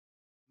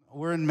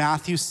We're in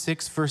Matthew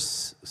 6,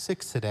 verse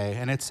 6 today,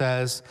 and it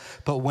says,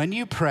 "But when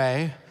you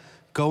pray,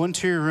 go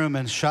into your room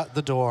and shut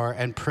the door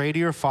and pray to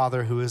your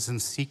Father who is in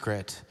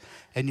secret,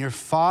 and your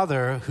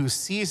Father who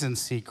sees in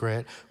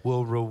secret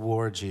will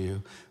reward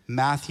you."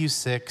 Matthew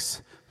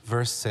 6,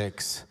 verse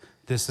 6.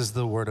 This is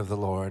the word of the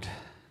Lord.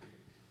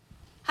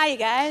 Hi, you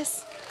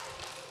guys.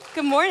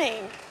 Good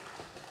morning.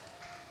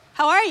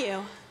 How are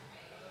you?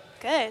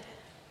 Good.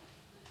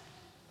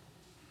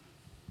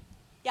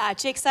 Yeah,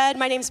 Jake said,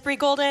 my name's Bree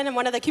Golden. I'm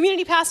one of the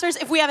community pastors.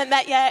 If we haven't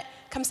met yet,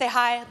 come say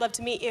hi. I'd love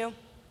to meet you.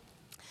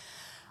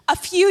 A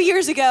few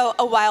years ago,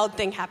 a wild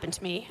thing happened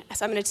to me.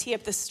 So I'm going to tee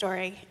up this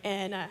story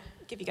and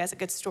give you guys a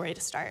good story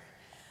to start.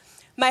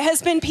 My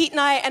husband, Pete,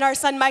 and I, and our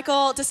son,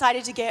 Michael,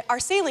 decided to get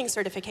our sailing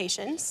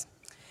certifications.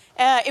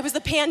 It was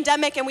the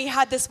pandemic, and we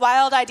had this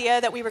wild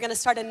idea that we were going to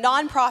start a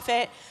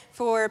nonprofit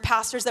for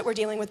pastors that were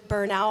dealing with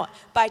burnout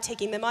by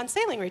taking them on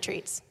sailing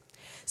retreats.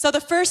 So the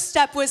first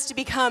step was to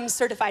become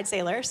certified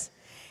sailors.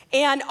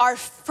 And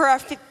for our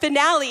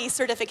finale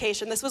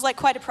certification, this was like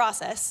quite a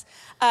process,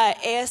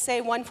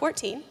 ASA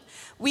 114,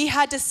 we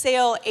had to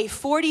sail a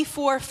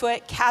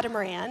 44-foot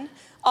catamaran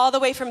all the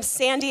way from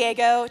San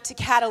Diego to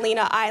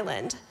Catalina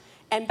Island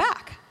and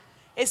back.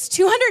 It's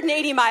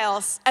 280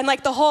 miles, and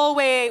like the whole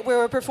way we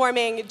were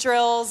performing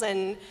drills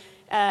and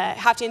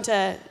having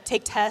to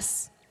take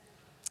tests.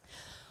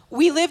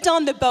 We lived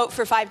on the boat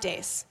for 5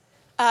 days.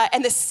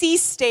 And the sea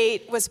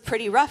state was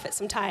pretty rough at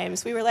some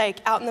times. We were like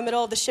out in the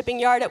middle of the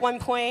shipping yard at one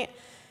point,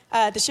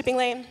 the shipping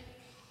lane.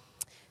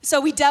 So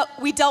we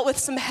dealt with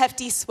some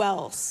hefty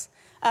swells.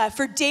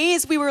 For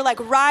days we were like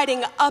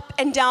riding up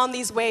and down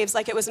these waves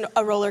like it was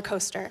a roller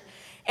coaster.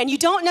 And you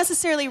don't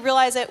necessarily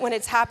realize it when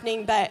it's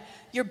happening, but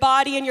your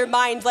body and your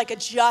mind like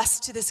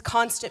adjust to this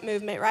constant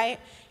movement, right?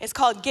 It's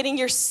called getting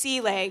your sea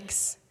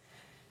legs.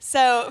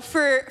 So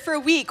for a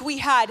week we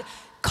had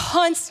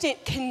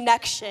constant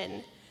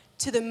connection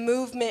to the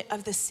movement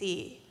of the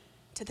sea,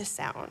 to the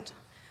sound.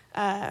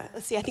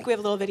 Let's see, I think we have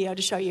a little video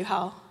to show you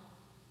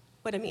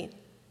what I mean.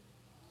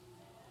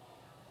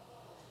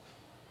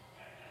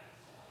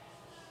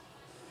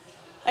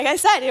 Like I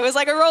said, it was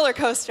like a roller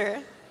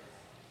coaster.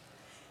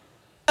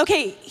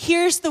 Okay,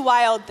 here's the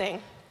wild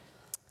thing.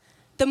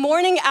 The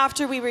morning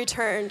after we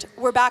returned,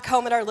 we're back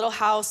home at our little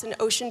house in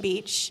Ocean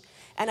Beach,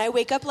 and I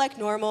wake up like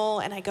normal,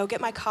 and I go get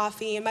my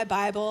coffee and my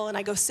Bible, and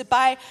I go sit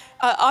by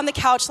on the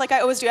couch like I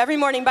always do every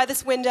morning by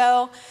this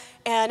window,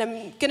 and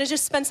I'm gonna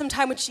just spend some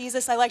time with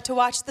Jesus. I like to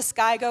watch the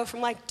sky go from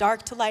like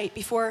dark to light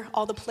before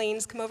all the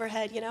planes come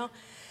overhead, you know?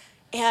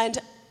 And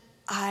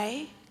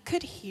I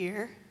could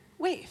hear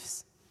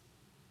waves.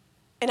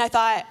 And I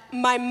thought,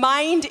 my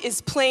mind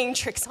is playing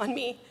tricks on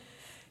me.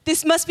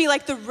 This must be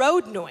like the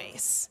road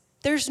noise.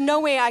 There's no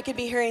way I could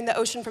be hearing the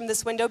ocean from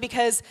this window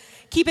because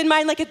keep in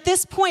mind, like at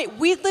this point,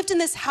 we lived in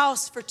this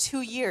house for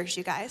 2 years,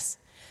 you guys.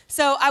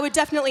 So I would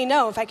definitely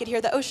know if I could hear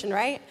the ocean,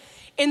 right?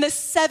 In the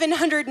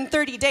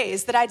 730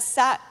 days that I'd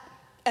sat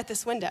at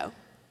this window,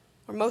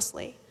 or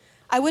mostly,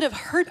 I would have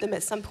heard them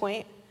at some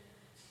point.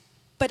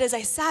 But as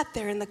I sat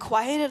there in the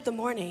quiet of the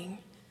morning,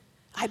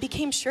 I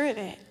became sure of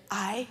it.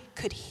 I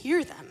could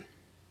hear them.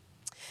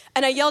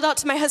 And I yelled out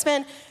to my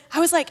husband, I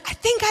was like, I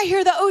think I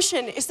hear the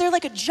ocean. Is there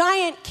like a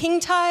giant king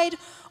tide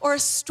or a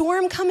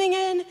storm coming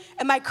in?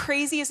 Am I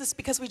crazy? Is this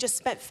because we just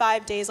spent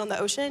 5 days on the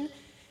ocean?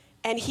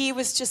 And he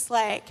was just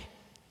like,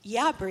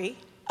 yeah, Bree,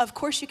 of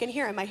course you can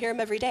hear him. I hear him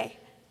every day.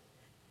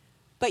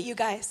 But you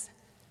guys,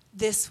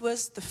 this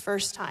was the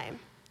first time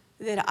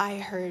that I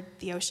heard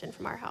the ocean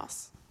from our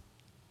house.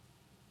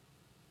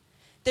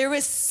 There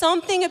was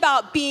something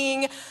about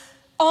being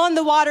on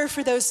the water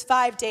for those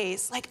 5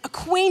 days, like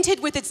acquainted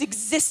with its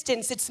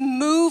existence, its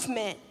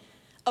movement,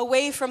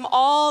 away from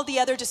all the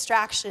other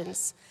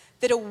distractions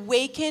that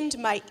awakened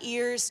my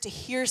ears to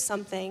hear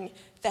something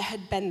that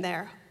had been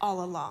there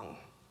all along.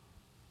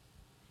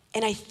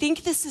 And I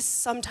think this is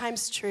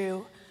sometimes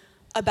true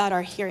about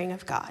our hearing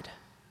of God,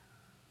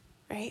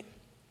 right?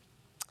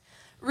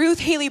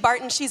 Ruth Haley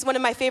Barton, she's one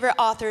of my favorite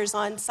authors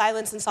on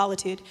silence and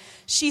solitude.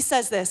 She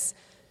says this,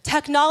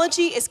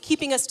 technology is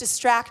keeping us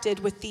distracted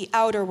with the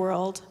outer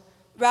world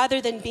rather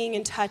than being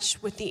in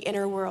touch with the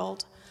inner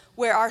world,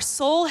 where our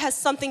soul has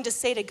something to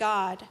say to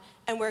God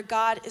and where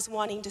God is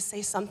wanting to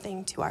say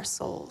something to our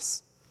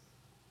souls.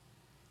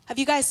 Have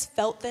you guys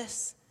felt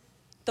this?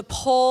 The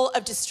pull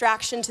of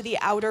distraction to the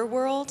outer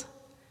world?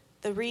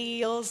 The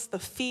reels, the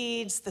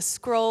feeds, the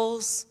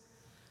scrolls,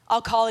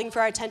 all calling for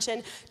our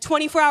attention.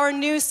 24-hour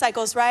news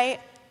cycles, right?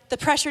 The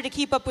pressure to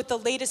keep up with the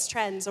latest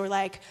trends, or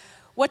like,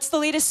 what's the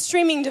latest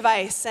streaming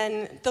device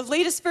and the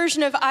latest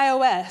version of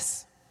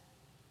iOS?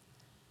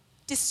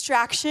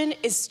 Distraction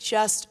is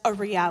just a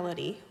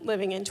reality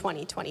living in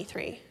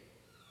 2023.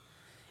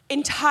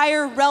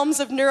 Entire realms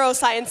of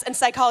neuroscience and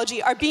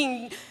psychology are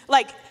being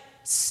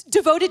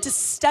devoted to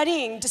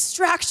studying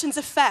distractions'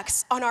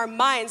 effects on our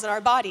minds and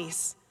our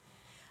bodies.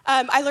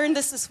 I learned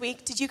this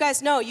week. Did you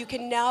guys know you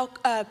can now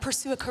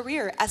pursue a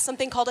career as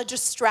something called a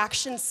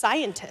distraction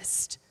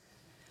scientist,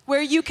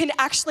 where you can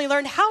actually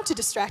learn how to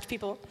distract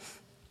people?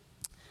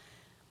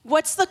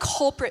 What's the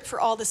culprit for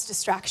all this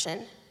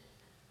distraction?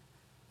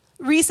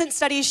 Recent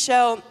studies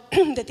show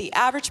that the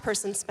average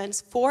person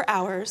spends 4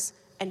 hours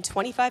and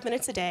 25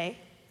 minutes a day,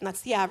 and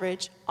that's the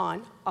average,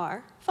 on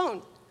our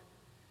phone.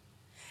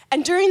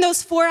 And during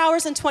those 4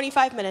 hours and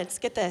 25 minutes,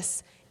 get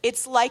this,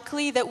 it's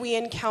likely that we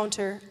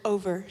encounter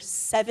over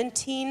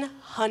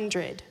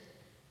 1,700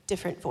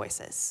 different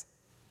voices.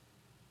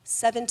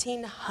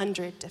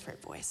 1,700 different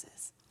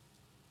voices.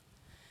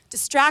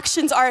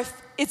 Distractions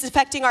it's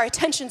affecting our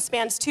attention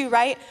spans too,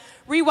 right?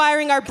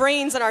 Rewiring our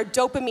brains and our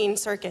dopamine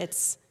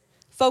circuits.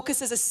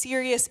 Focus is a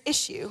serious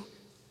issue,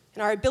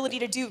 and our ability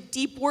to do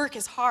deep work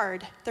is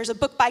hard. There's a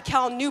book by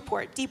Cal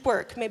Newport, Deep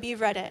Work, maybe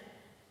you've read it.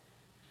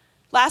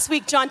 Last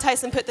week, John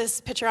Tyson put this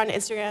picture on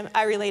Instagram,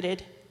 I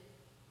related.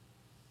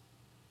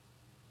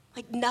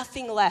 Like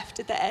nothing left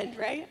at the end,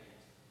 right?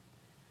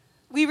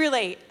 We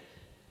relate.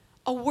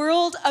 A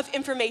world of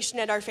information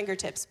at our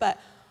fingertips, but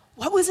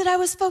what was it I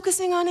was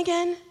focusing on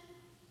again?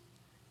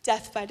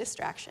 Death by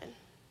distraction.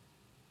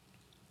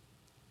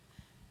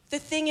 The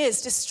thing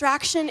is,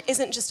 distraction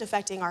isn't just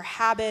affecting our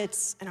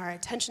habits and our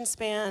attention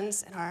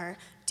spans and our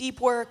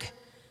deep work,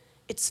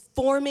 it's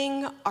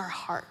forming our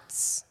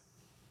hearts.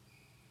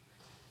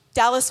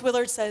 Dallas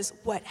Willard says,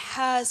 what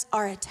has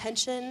our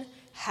attention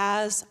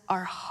has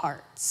our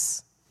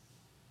hearts.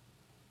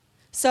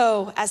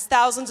 So, as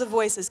thousands of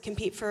voices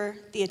compete for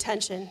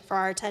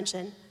our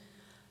attention,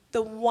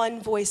 the one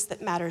voice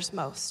that matters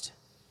most,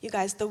 you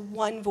guys, the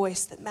one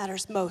voice that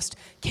matters most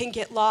can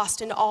get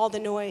lost in all the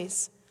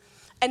noise.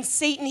 And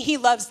Satan, he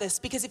loves this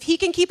because if he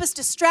can keep us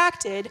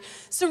distracted,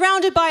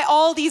 surrounded by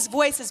all these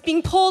voices,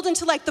 being pulled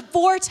into like the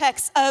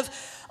vortex of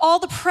all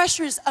the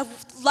pressures of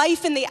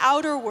life in the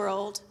outer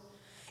world,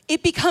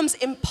 it becomes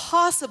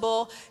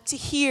impossible to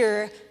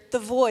hear the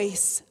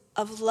voice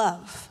of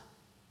love.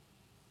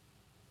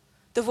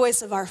 The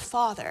voice of our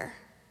Father,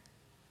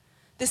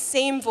 the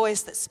same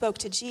voice that spoke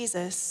to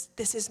Jesus,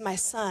 "This is my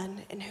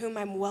Son, in whom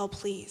I'm well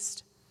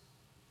pleased."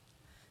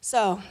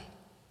 So,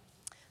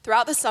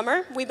 throughout the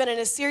summer, we've been in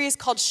a series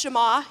called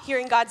Shema,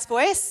 Hearing God's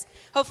Voice.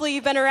 Hopefully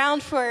you've been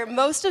around for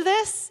most of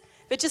this,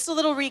 but just a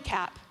little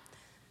recap.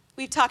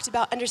 We've talked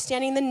about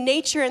understanding the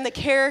nature and the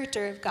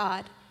character of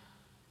God.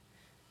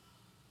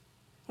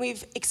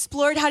 We've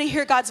explored how to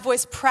hear God's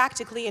voice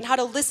practically and how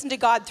to listen to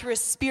God through a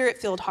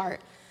spirit-filled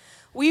heart.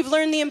 We've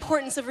learned the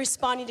importance of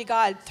responding to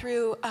God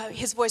through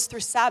his voice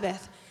through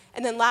Sabbath.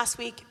 And then last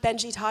week,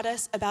 Benji taught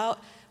us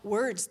about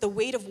words, the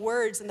weight of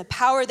words and the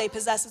power they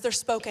possess as they're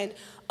spoken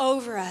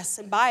over us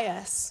and by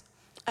us.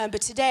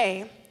 But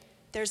today,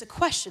 there's a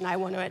question I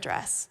want to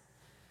address,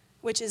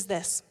 which is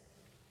this.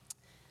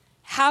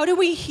 How do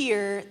we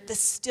hear the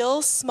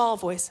still small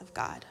voice of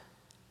God,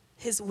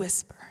 his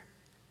whisper,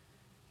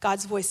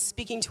 God's voice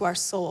speaking to our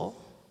soul?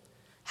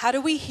 How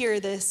do we hear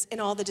this in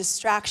all the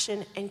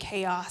distraction and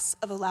chaos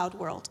of a loud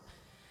world?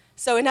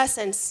 So in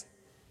essence,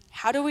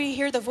 how do we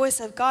hear the voice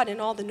of God in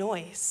all the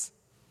noise?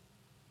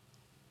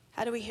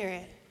 How do we hear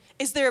it?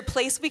 Is there a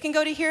place we can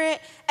go to hear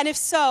it? And if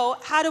so,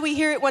 how do we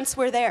hear it once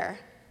we're there?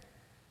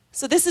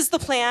 So this is the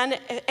plan.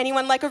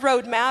 Anyone like a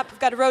roadmap? We've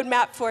got a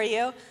roadmap for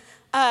you.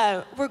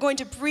 We're going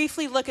to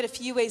briefly look at a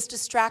few ways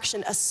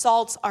distraction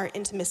assaults our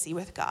intimacy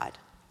with God.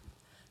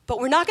 But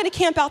we're not going to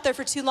camp out there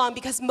for too long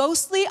because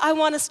mostly I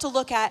want us to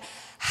look at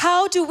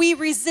how do we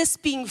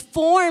resist being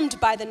formed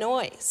by the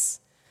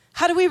noise?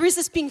 How do we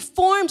resist being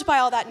formed by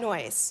all that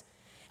noise?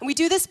 And we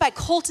do this by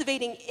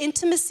cultivating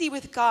intimacy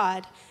with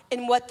God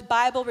in what the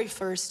Bible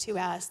refers to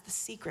as the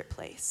secret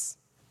place.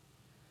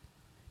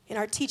 In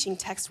our teaching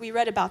text, we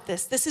read about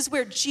this. This is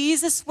where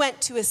Jesus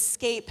went to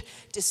escape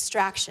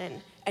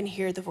distraction and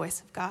hear the voice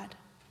of God.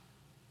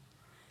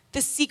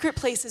 The secret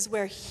place is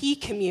where he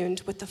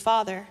communed with the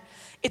Father.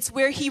 It's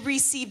where he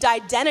received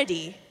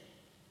identity.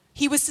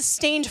 He was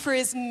sustained for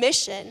his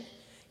mission.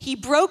 He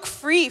broke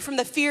free from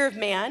the fear of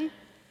man.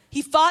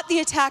 He fought the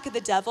attack of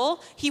the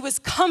devil. He was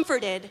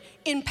comforted,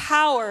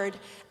 empowered,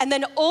 and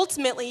then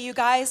ultimately, you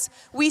guys,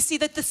 we see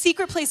that the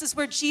secret place is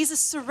where Jesus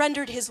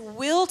surrendered his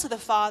will to the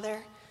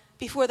Father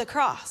before the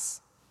cross.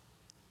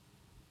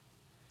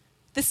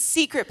 The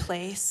secret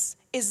place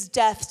is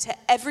death to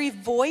every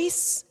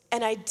voice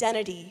and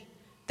identity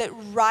that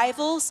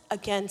rivals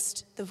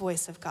against the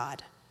voice of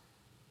God,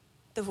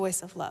 the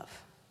voice of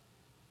love.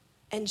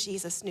 And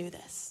Jesus knew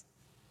this.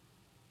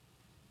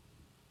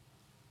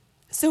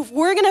 So if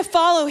we're gonna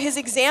follow his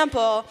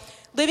example,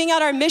 living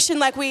out our mission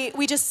like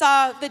we just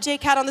saw the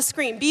JCAT on the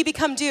screen, be,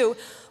 become, do,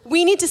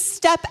 we need to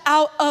step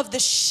out of the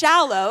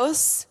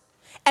shallows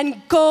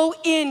and go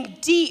in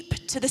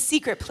deep to the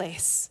secret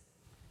place.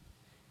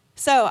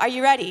 So are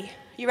you ready?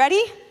 You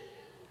ready?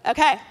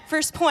 Okay,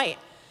 first point.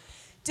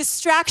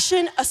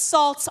 Distraction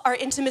assaults our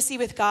intimacy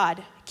with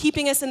God,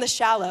 keeping us in the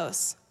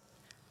shallows.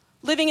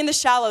 Living in the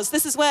shallows.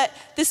 This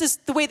is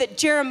the way that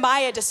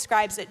Jeremiah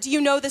describes it. Do you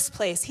know this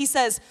place? He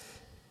says,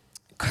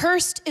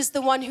 "Cursed is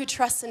the one who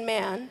trusts in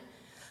man,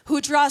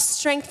 who draws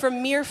strength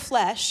from mere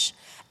flesh,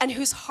 and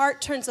whose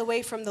heart turns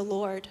away from the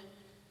Lord.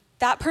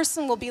 That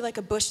person will be like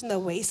a bush in the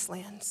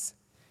wastelands.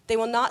 They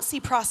will not see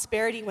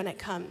prosperity when it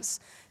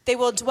comes. They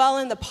will dwell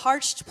in the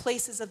parched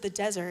places of the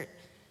desert.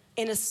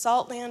 in a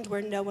salt land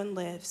where no one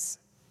lives.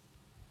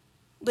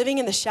 Living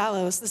in the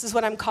shallows, this is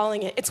what I'm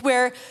calling it. It's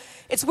where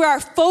our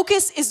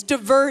focus is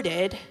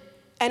diverted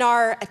and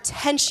our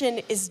attention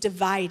is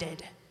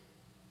divided.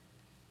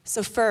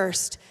 So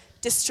first,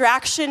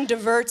 distraction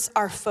diverts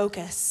our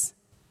focus.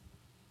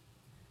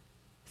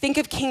 Think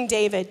of King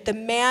David, the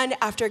man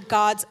after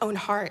God's own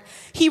heart.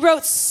 He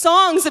wrote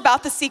songs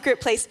about the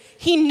secret place.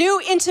 He knew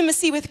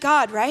intimacy with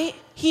God, right?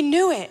 He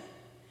knew it.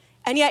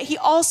 And yet he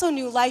also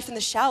knew life in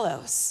the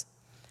shallows.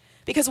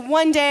 Because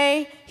one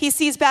day he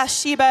sees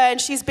Bathsheba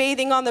and she's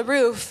bathing on the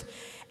roof,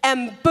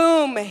 and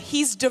boom,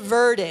 he's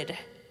diverted.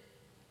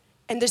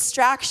 And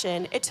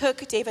distraction, it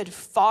took David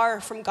far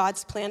from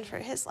God's plan for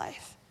his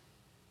life.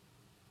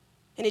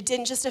 And it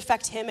didn't just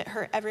affect him, it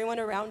hurt everyone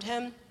around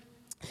him.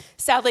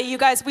 Sadly, you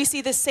guys, we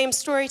see this same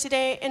story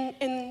today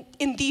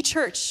in the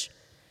church.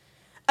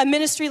 A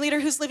ministry leader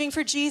who's living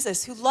for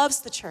Jesus, who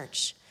loves the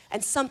church,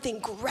 and something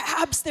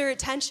grabs their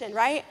attention,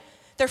 right?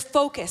 Their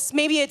focus.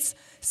 Maybe it's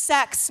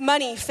sex,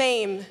 money,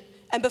 fame,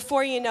 and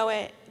before you know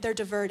it, they're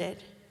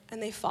diverted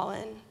and they've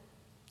fallen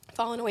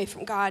away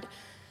from God.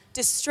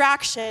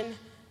 Distraction,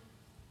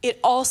 it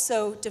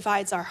also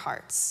divides our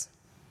hearts.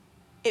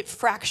 It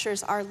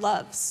fractures our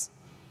loves.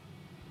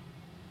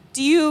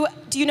 Do you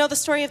know the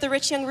story of the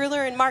rich young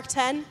ruler in Mark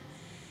 10?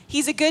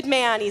 He's a good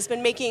man. He's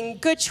been making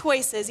good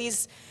choices.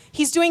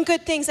 He's doing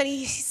good things, and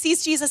he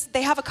sees Jesus.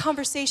 They have a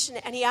conversation,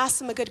 and he asks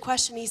him a good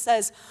question. He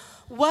says,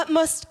 "What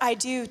must I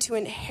do to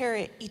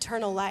inherit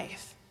eternal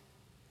life?"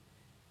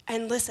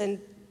 And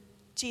listen,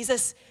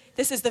 Jesus,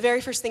 this is the very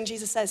first thing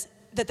Jesus says,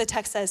 that the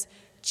text says,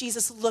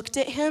 Jesus looked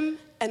at him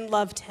and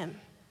loved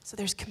him. So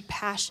there's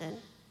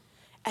compassion.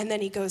 And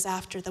then he goes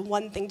after the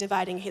one thing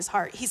dividing his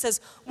heart. He says,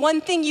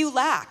 "One thing you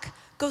lack.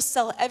 Go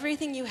sell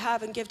everything you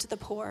have and give to the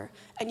poor,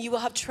 and you will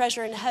have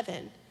treasure in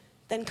heaven.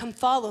 Then come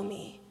follow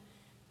me."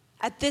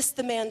 At this,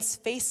 the man's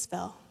face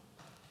fell.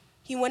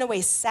 He went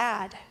away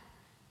sad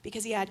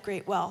because he had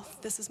great wealth.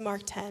 This is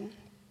Mark 10.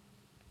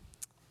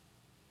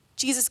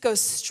 Jesus goes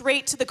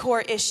straight to the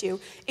core issue,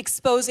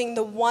 exposing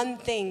the one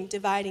thing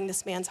dividing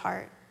this man's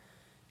heart.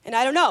 And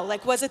I don't know,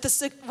 was it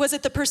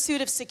the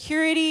pursuit of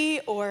security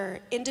or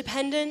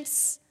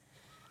independence?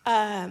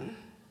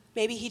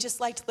 Maybe he just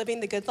liked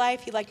living the good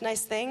life. He liked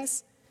nice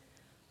things.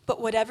 But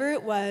whatever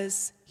it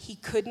was, he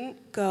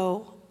couldn't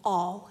go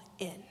all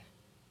in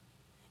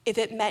if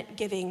it meant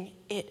giving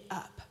it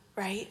up,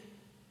 right?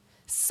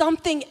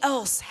 Something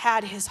else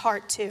had his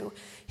heart too.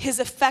 His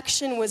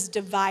affection was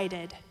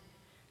divided.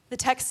 The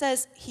text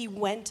says he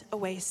went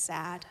away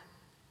sad.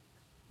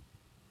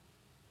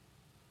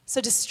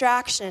 So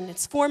distraction,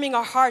 it's forming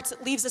our hearts.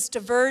 It leaves us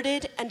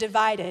diverted and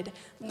divided,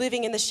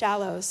 living in the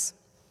shallows.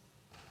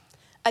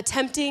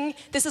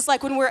 This is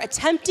like when we're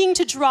attempting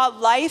to draw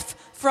life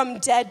from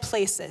dead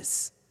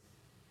places.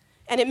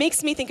 And it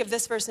makes me think of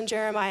this verse in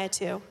Jeremiah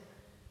too.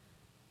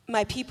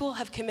 "My people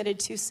have committed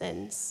two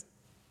sins.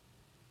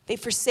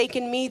 They've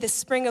forsaken me, the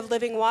spring of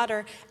living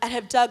water, and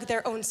have dug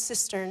their own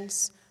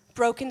cisterns,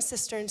 broken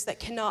cisterns that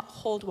cannot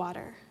hold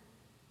water."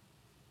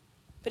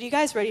 But are you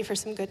guys ready for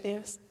some good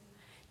news?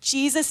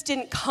 Jesus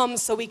didn't come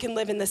so we can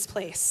live in this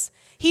place.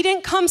 He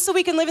didn't come so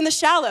we can live in the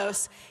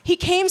shallows. He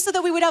came so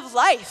that we would have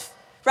life,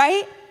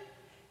 right?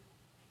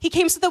 He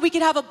came so that we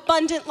could have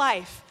abundant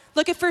life.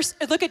 Look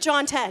at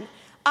John 10.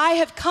 "I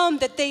have come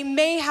that they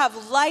may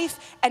have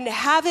life and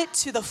have it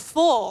to the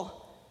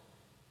full."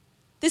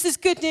 This is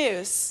good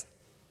news.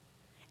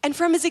 And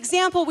from his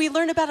example, we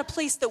learn about a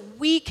place that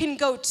we can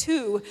go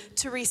to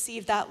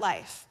receive that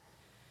life.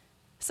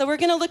 So we're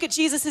gonna look at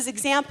Jesus'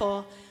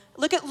 example.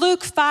 Look at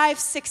Luke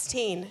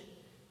 5:16.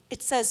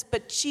 It says,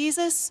 "But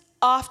Jesus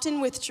often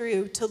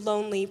withdrew to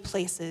lonely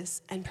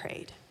places and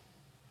prayed."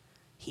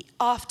 He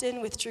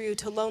often withdrew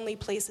to lonely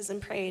places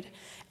and prayed.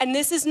 And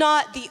this is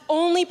not the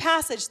only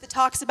passage that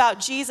talks about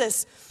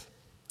Jesus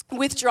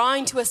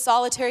withdrawing to a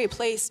solitary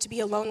place to be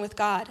alone with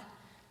God.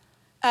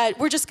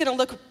 We're just gonna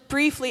look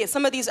briefly at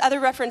some of these other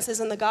references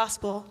in the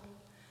gospel.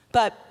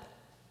 But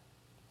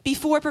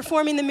before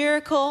performing the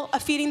miracle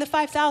of feeding the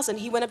 5,000,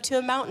 he went up to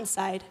a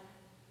mountainside.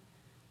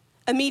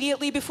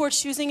 Immediately before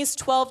choosing his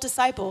 12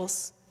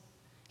 disciples,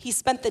 he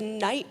spent the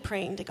night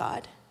praying to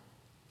God.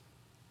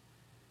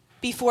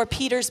 Before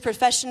Peter's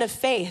profession of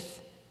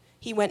faith,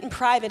 he went in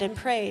private and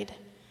prayed.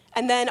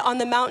 And then on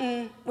the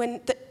mountain,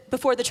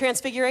 before the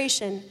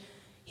transfiguration,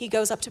 he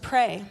goes up to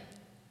pray.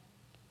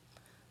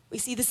 We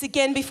see this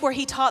again before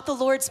he taught the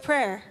Lord's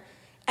Prayer.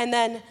 And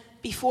then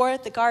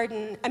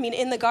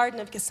in the Garden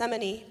of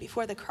Gethsemane,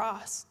 before the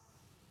cross.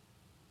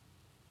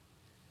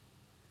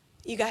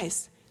 You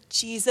guys,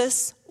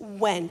 Jesus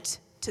went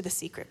to the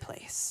secret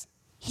place.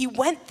 He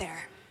went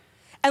there.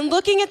 And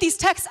looking at these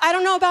texts, I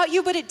don't know about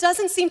you, but it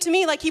doesn't seem to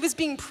me like he was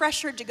being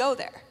pressured to go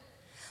there.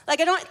 I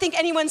don't think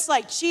anyone's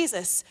like,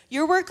 "Jesus,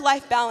 your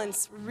work-life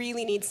balance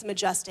really needs some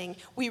adjusting.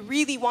 We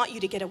really want you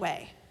to get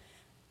away."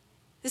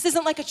 This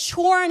isn't like a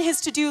chore on his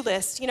to-do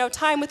list,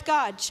 time with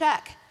God,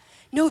 check.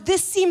 No,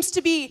 this seems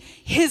to be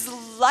his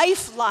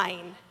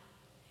lifeline.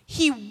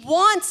 He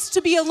wants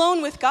to be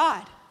alone with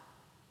God.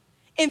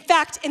 In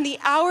fact, in the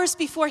hours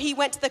before he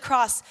went to the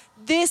cross,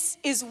 this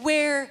is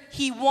where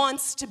he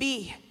wants to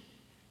be.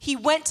 He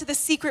went to the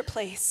secret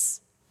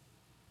place.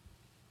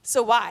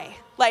 So why?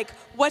 Like,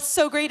 what's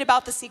so great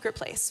about the secret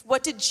place?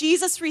 What did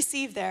Jesus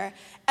receive there?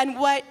 And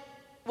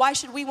why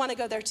should we want to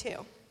go there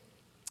too?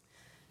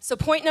 So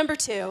point number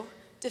 2,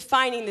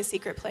 defining the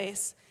secret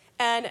place.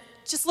 And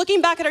just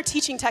looking back at our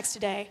teaching text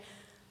today,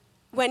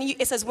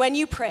 it says, when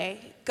you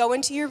pray, go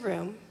into your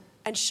room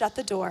and shut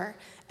the door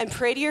and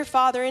pray to your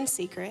Father in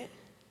secret,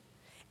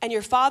 and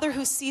your Father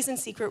who sees in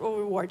secret will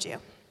reward you.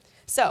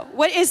 So,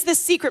 what is this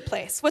secret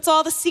place? What's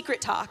all the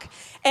secret talk?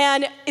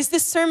 And is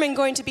this sermon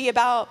going to be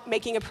about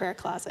making a prayer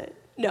closet?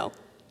 No.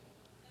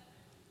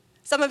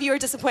 Some of you are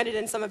disappointed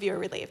and some of you are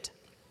relieved.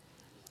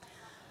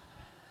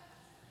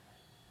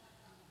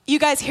 You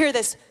guys hear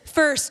this.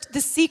 First,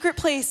 the secret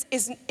place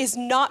is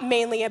not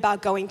mainly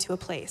about going to a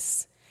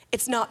place.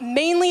 It's not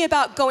mainly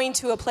about going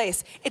to a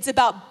place. It's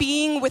about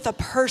being with a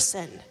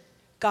person,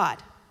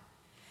 God.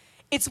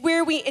 It's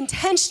where we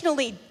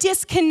intentionally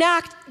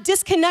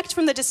disconnect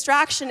from the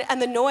distraction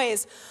and the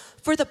noise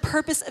for the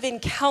purpose of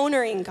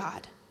encountering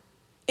God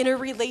in a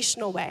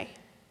relational way.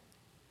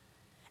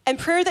 And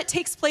prayer that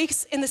takes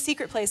place in the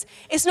secret place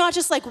is not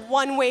just like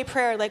one-way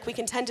prayer like we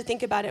can tend to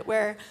think about it,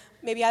 where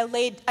maybe I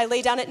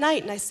lay down at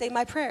night and I say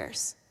my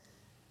prayers.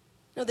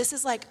 No, this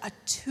is like a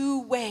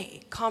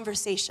two-way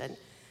conversation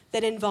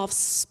that involves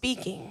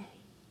speaking,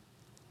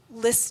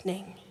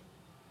 listening,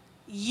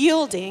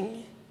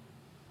 yielding,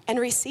 and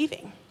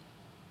receiving.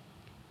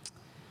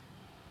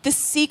 The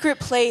secret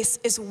place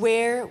is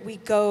where we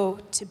go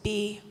to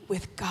be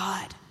with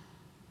God.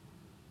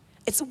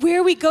 It's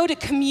where we go to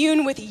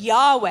commune with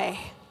Yahweh.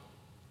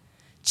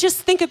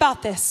 Just think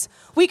about this.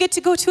 We get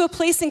to go to a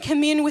place and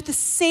commune with the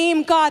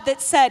same God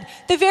that said,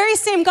 the very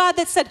same God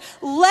that said,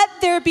 let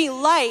there be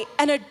light,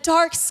 and a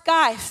dark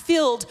sky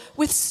filled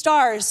with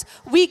stars.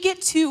 We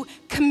get to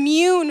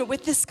commune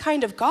with this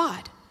kind of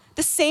God,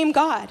 the same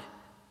God.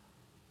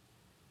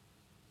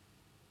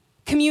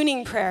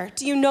 Communing prayer.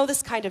 Do you know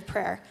this kind of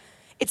prayer?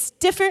 It's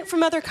different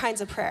from other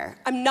kinds of prayer.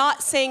 I'm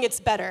not saying it's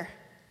better.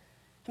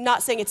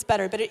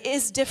 But it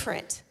is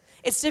different.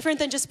 It's different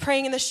than just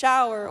praying in the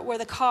shower or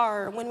the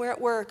car or when we're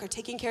at work or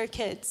taking care of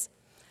kids.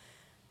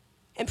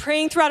 And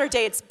praying throughout our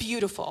day, it's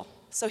beautiful.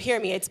 So hear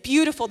me, it's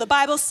beautiful. The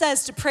Bible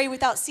says to pray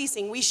without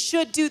ceasing. We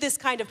should do this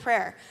kind of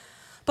prayer.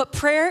 But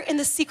prayer in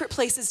the secret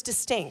place is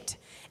distinct.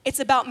 It's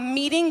about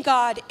meeting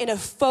God in a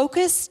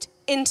focused,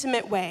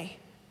 intimate way,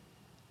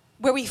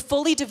 where we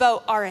fully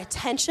devote our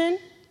attention,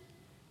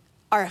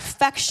 our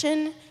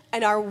affection,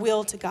 and our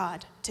will to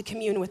God, to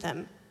commune with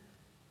him.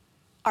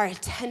 Our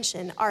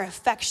attention, our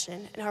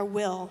affection, and our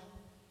will.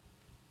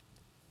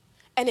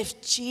 And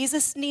if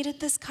Jesus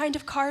needed this kind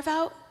of carve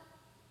out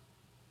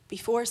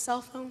before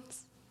cell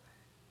phones,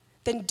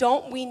 then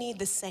don't we need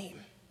the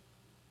same?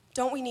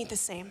 Don't we need the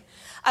same?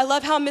 I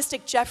love how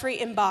mystic Jeffrey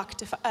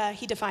Imbach,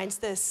 he defines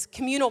this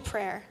communal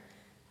prayer.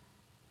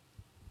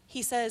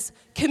 He says,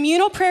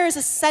 communal prayer is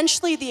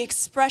essentially the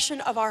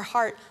expression of our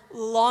heart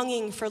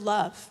longing for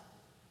love.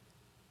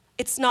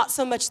 It's not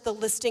so much the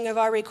listing of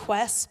our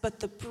requests, but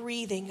the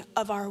breathing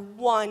of our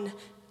one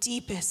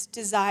deepest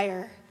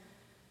desire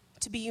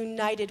to be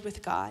united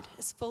with God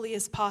as fully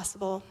as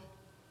possible.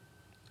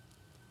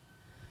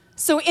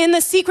 So in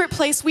the secret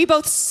place, we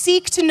both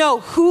seek to know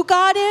who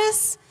God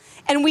is,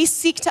 and we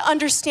seek to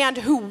understand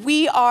who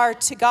we are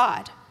to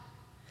God.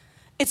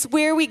 It's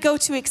where we go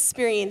to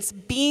experience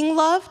being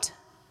loved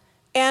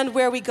and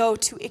where we go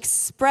to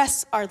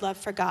express our love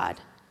for God.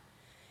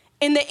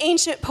 In the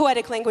ancient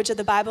poetic language of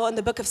the Bible, in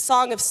the book of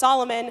Song of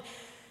Solomon,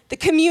 the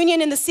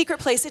communion in the secret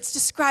place, it's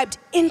described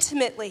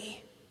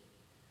intimately.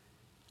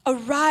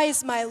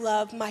 Arise, my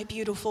love, my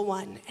beautiful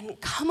one, and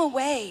come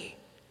away.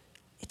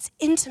 It's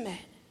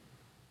intimate.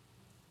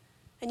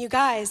 And you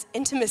guys,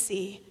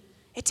 intimacy,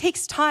 it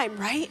takes time,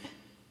 right?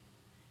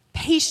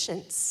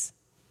 Patience.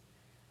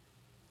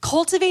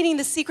 Cultivating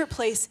the secret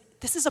place,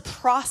 this is a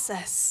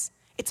process.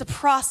 It's a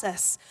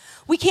process.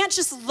 We can't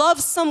just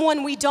love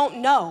someone we don't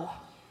know,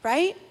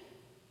 right?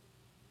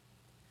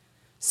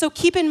 So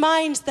keep in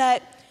mind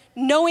that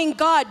knowing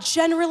God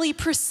generally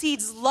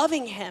precedes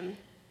loving him.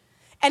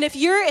 And if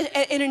you're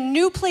in a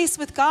new place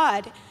with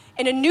God,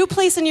 in a new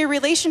place in your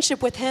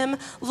relationship with him,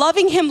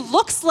 loving him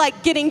looks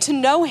like getting to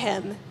know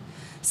him.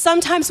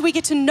 Sometimes we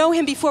get to know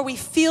him before we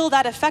feel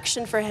that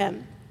affection for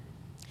him.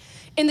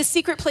 In the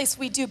secret place,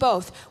 we do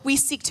both. We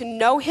seek to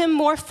know him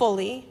more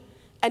fully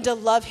and to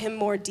love him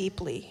more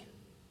deeply.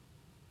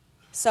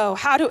 So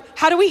how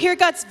do we hear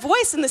God's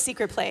voice in the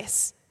secret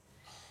place?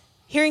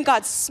 Hearing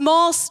God's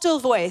small, still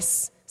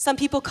voice. Some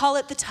people call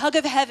it the tug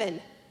of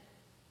heaven.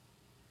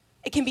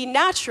 It can be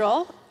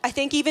natural, I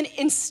think even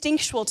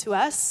instinctual to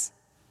us.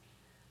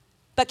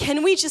 But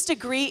can we just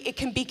agree it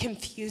can be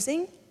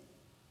confusing?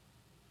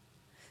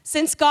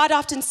 Since God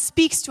often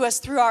speaks to us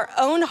through our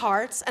own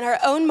hearts and our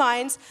own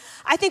minds,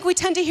 I think we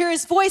tend to hear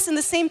his voice in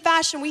the same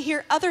fashion we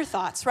hear other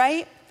thoughts,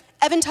 right?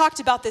 Evan talked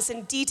about this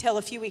in detail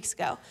a few weeks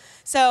ago.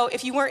 So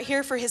if you weren't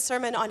here for his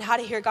sermon on how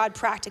to hear God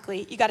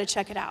practically, you got to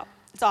check it out.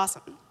 It's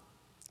awesome.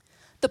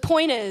 The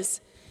point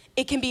is,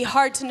 it can be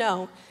hard to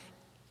know,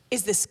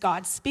 is this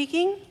God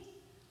speaking,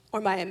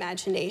 or my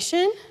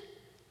imagination,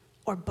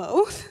 or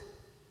both?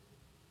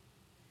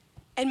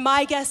 And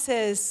my guess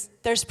is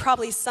there's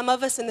probably some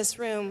of us in this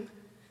room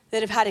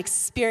that have had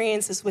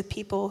experiences with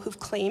people who've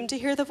claimed to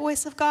hear the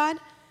voice of God,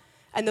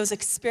 and those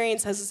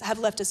experiences have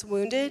left us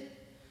wounded,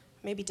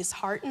 maybe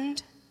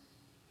disheartened,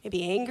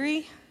 maybe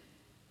angry.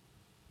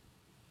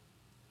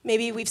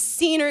 Maybe we've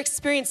seen or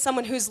experienced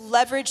someone who's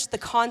leveraged the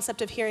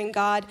concept of hearing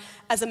God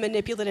as a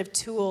manipulative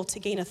tool to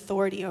gain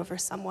authority over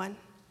someone.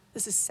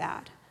 This is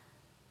sad.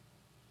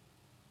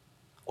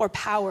 Or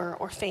power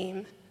or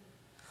fame.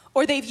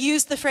 Or they've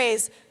used the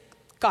phrase,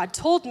 God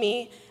told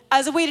me,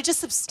 as a way to just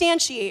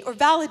substantiate or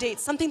validate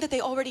something that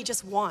they already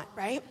just want,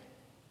 right?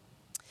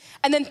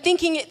 And then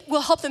thinking it will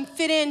help them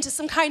fit into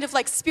some kind of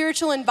like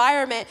spiritual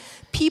environment,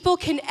 people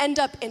can end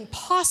up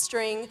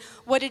impostering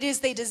what it is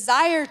they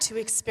desire to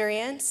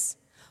experience,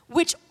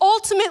 which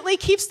ultimately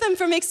keeps them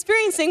from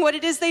experiencing what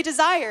it is they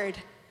desired,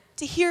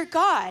 to hear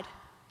God.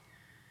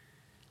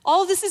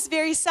 All of this is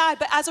very sad,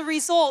 but as a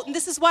result, and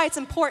this is why it's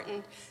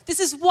important,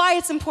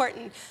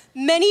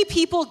 many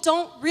people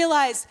don't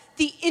realize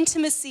the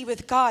intimacy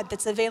with God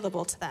that's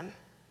available to them.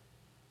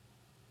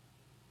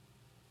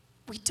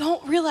 We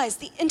don't realize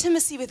the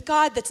intimacy with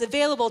God that's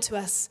available to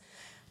us.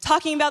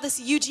 Talking about this,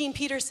 Eugene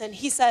Peterson,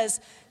 he says,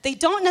 they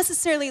don't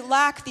necessarily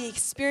lack the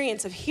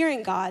experience of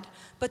hearing God,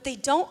 but they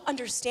don't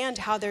understand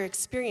how their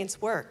experience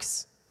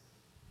works.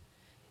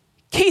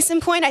 Case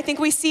in point, I think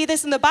we see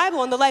this in the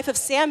Bible in the life of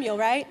Samuel,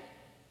 right?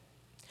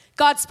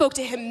 God spoke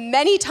to him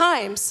many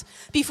times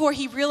before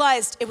he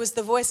realized it was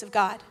the voice of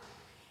God,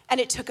 and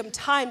it took him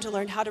time to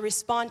learn how to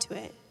respond to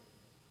it.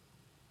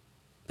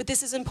 But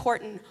this is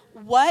important.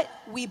 What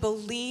we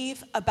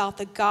believe about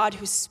the God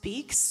who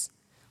speaks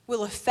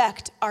will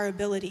affect our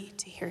ability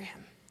to hear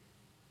him.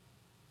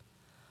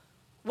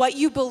 What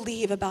you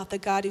believe about the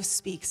God who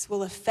speaks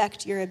will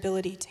affect your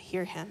ability to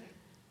hear him.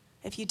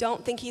 If you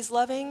don't think he's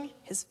loving,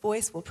 his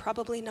voice will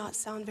probably not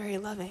sound very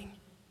loving.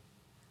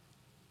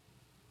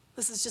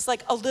 This is just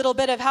like a little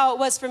bit of how it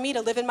was for me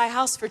to live in my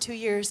house for 2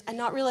 years and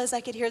not realize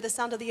I could hear the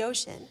sound of the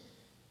ocean.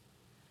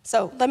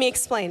 So let me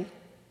explain.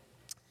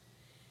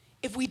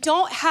 If we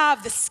don't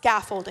have the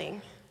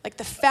scaffolding, like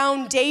the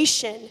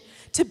foundation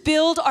to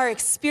build our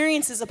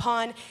experiences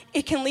upon,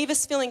 it can leave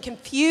us feeling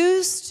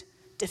confused,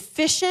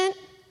 deficient,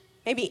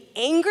 maybe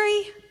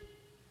angry.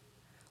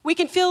 We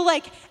can feel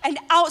like an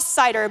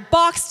outsider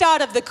boxed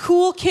out of the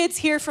cool kids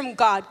here from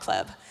God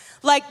Club.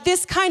 Like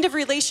this kind of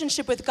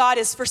relationship with God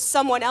is for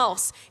someone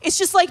else. It's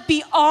just like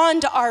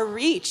beyond our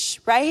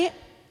reach, right?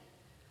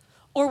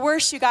 Or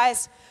worse, you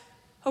guys,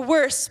 or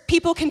worse,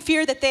 people can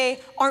fear that they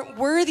aren't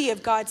worthy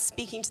of God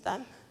speaking to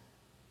them,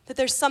 that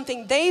there's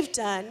something they've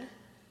done,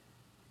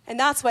 and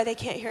that's why they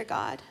can't hear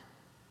God.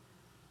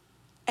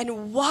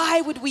 And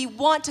why would we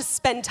want to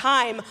spend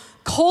time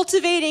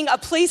cultivating a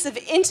place of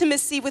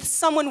intimacy with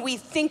someone we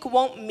think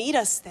won't meet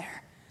us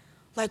there?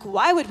 Like,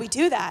 why would we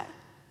do that?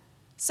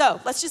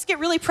 So let's just get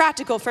really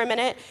practical for a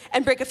minute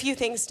and break a few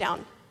things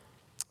down.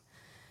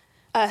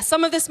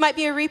 Some of this might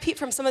be a repeat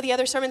from some of the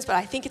other sermons, but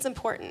I think it's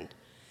important.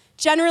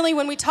 Generally,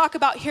 when we talk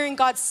about hearing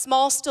God's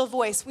small, still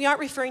voice, we aren't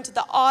referring to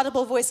the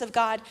audible voice of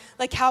God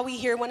like how we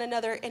hear one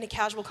another in a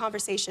casual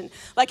conversation,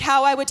 like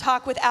how I would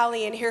talk with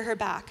Allie and hear her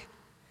back.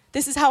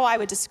 This is how I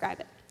would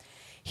describe it.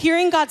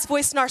 Hearing God's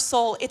voice in our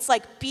soul, it's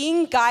like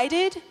being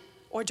guided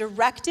or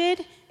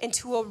directed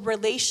into a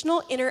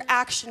relational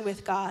interaction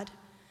with God,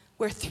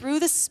 where through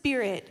the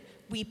Spirit,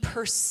 we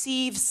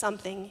perceive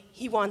something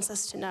he wants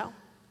us to know.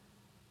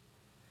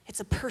 It's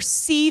a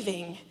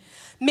perceiving.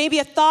 Maybe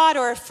a thought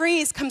or a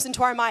phrase comes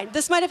into our mind.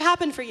 This might have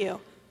happened for you.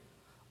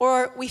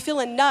 Or we feel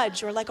a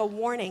nudge or like a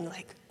warning,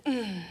 like,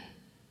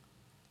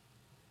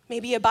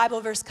 Maybe a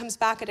Bible verse comes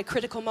back at a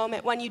critical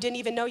moment, one you didn't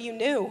even know you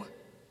knew.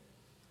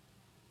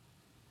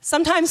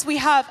 Sometimes we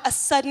have a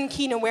sudden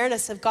keen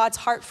awareness of God's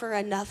heart for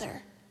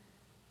another,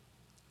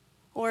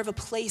 or of a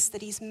place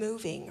that he's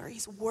moving or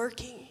he's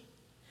working.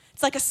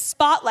 It's like a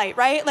spotlight,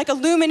 right? Like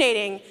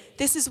illuminating,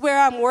 this is where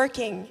I'm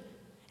working.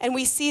 And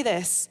we see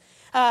this.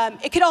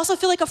 It could also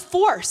feel like a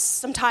force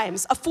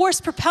sometimes, a force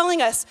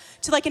propelling us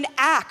to like an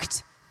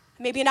act,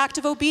 maybe an act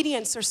of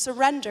obedience or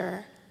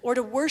surrender, or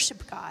to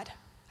worship God.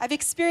 I've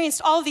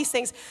experienced all of these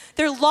things.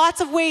 There are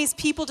lots of ways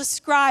people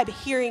describe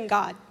hearing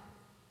God.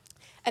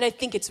 And I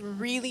think it's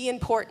really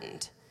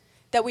important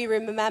that we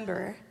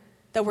remember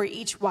that we're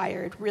each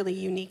wired really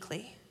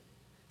uniquely.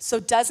 So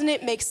doesn't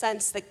it make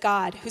sense that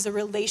God, who's a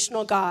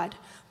relational God,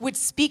 would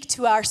speak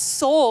to our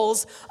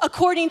souls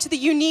according to the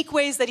unique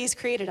ways that he's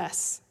created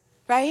us,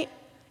 right?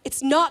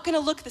 It's not gonna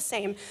look the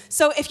same.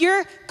 So if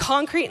you're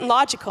concrete and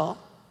logical,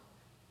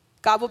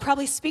 God will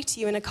probably speak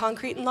to you in a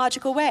concrete and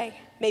logical way,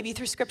 maybe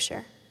through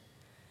scripture.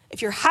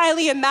 If you're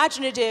highly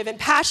imaginative and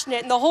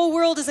passionate and the whole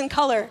world is in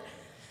color,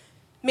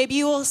 maybe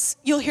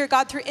you'll hear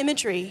God through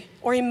imagery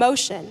or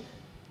emotion.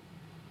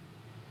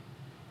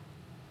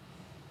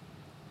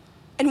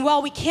 And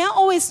while we can't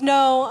always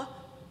know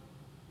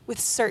with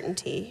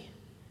certainty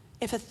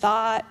if a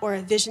thought or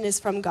a vision is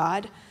from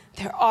God,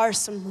 there are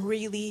some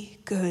really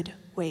good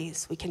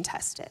ways we can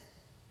test it.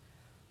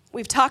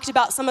 We've talked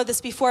about some of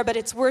this before, but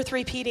it's worth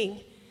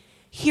repeating.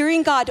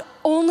 Hearing God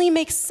only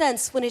makes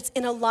sense when it's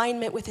in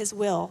alignment with his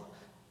will,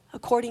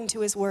 according to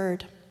his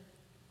word.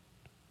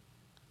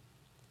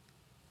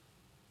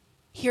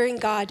 Hearing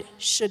God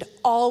should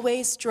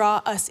always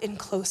draw us in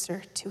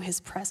closer to his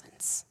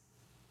presence.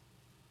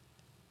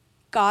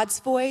 God's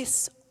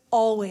voice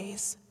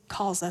always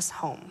calls us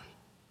home.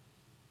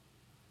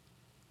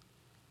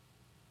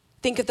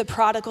 Think of the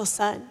prodigal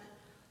son,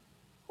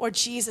 or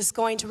Jesus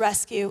going to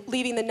rescue,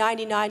 leaving the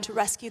 99 to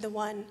rescue the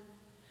one.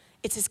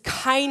 It's his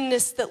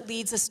kindness that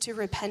leads us to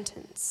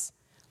repentance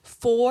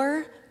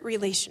for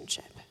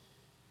relationship.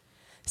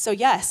 So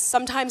yes,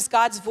 sometimes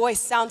God's voice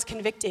sounds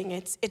convicting.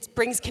 It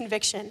brings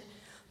conviction.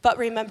 But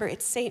remember,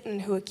 it's Satan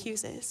who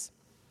accuses.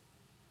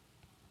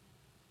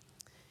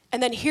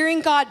 And then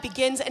hearing God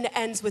begins and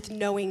ends with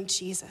knowing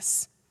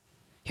Jesus.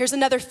 Here's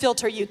another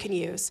filter you can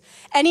use.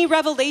 Any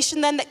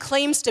revelation then that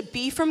claims to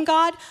be from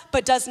God,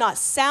 but does not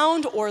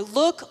sound or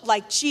look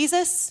like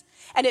Jesus,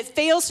 and it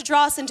fails to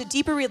draw us into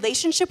deeper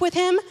relationship with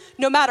him,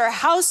 no matter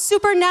how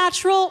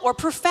supernatural or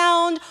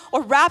profound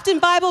or wrapped in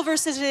Bible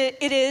verses it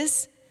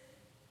is,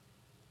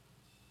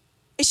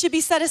 it should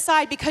be set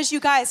aside because you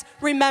guys,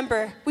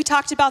 remember, we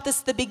talked about this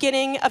at the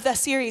beginning of the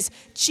series.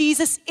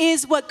 Jesus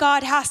is what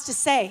God has to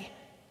say.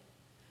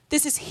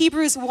 This is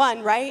Hebrews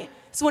 1, right?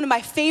 It's one of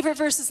my favorite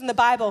verses in the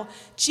Bible.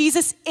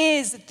 Jesus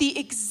is the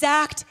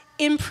exact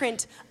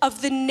imprint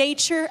of the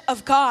nature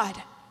of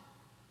God.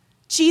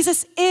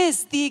 Jesus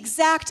is the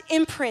exact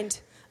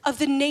imprint of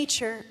the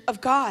nature of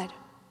God.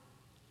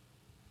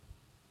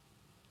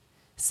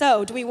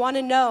 So, do we want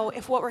to know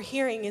if what we're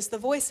hearing is the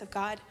voice of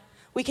God?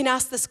 We can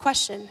ask this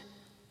question.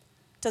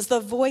 Does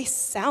the voice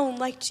sound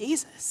like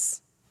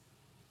Jesus?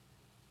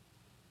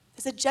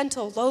 Is it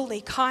gentle, lowly,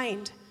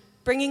 kind,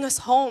 bringing us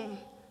home?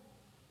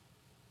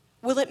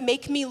 Will it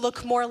make me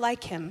look more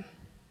like him?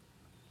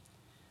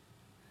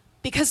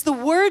 Because the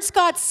words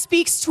God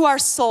speaks to our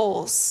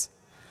souls,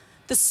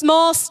 the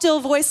small, still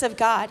voice of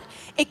God,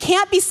 it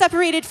can't be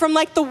separated from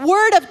like the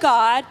word of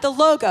God, the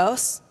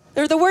logos,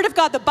 or the word of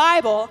God, the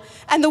Bible,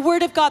 and the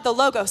word of God, the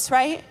logos,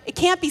 right? It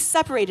can't be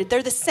separated.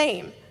 They're the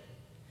same.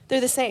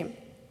 They're the same.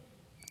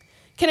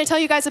 Can I tell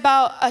you guys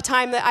about a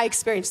time that I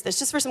experienced this,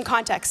 just for some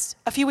context,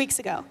 a few weeks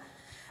ago?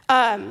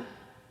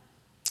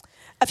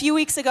 A few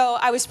weeks ago,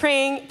 I was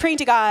praying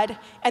to God,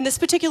 and this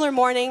particular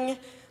morning,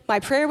 my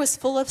prayer was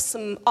full of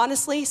some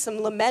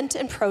lament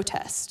and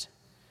protest.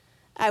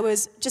 I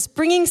was just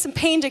bringing some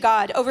pain to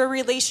God over a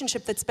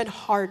relationship that's been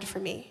hard for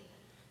me.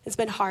 It's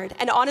been hard.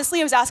 And honestly,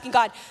 I was asking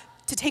God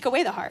to take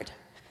away the hard,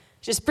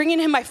 just bringing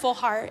him my full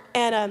heart.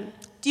 And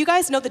do you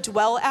guys know the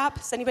Dwell app?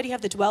 Does anybody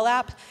have the Dwell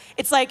app?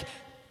 It's like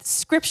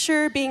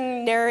scripture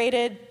being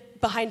narrated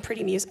behind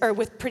pretty music, or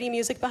with pretty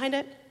music behind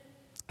it.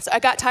 So I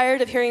got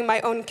tired of hearing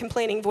my own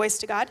complaining voice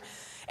to God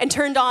and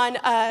turned on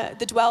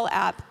the Dwell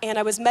app, and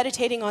I was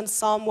meditating on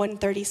Psalm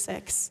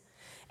 136.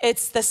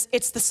 It's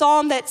the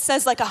psalm that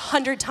says like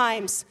 100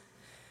 times,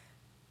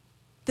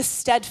 the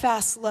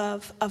steadfast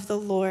love of the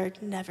Lord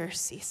never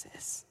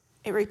ceases.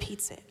 It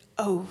repeats it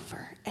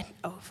over and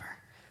over.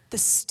 The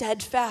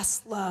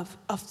steadfast love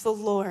of the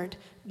Lord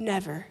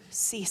never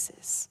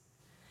ceases.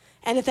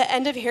 And at the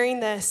end of hearing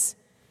this,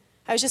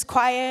 I was just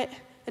quiet.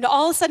 And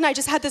all of a sudden, I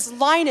just had this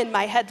line in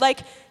my head,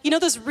 like, you know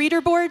those reader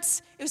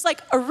boards? It was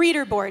like a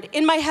reader board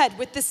in my head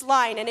with this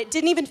line, and it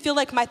didn't even feel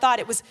like my thought.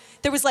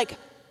 There was like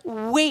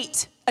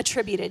weight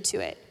attributed to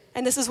it.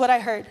 And this is what I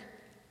heard.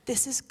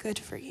 This is good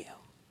for you.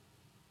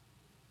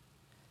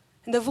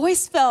 And the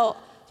voice felt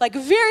like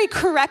very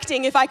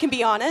correcting, if I can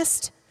be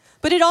honest,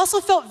 but it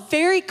also felt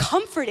very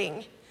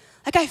comforting.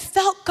 Like I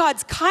felt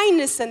God's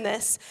kindness in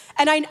this,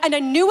 and I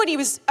knew what he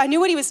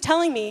was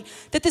telling me,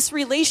 that this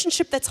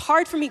relationship that's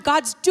hard for me,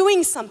 God's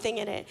doing something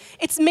in it.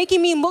 It's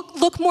making me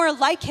look more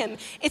like him.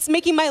 It's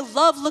making my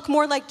love look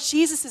more like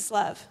Jesus'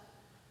 love.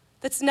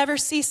 That's never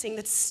ceasing,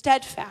 that's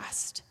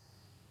steadfast.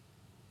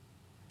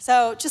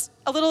 So just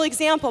a little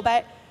example,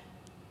 but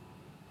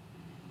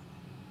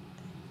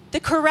the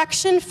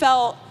correction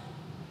felt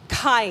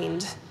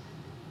kind.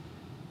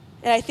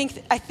 And I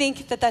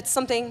think that that's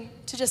something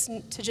to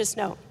just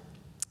note.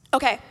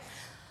 Okay,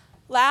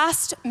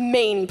 last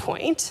main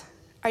point.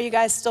 Are you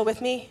guys still with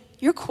me?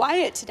 You're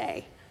quiet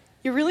today.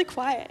 You're really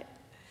quiet.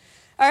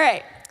 All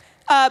right,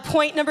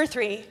 point number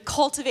 3,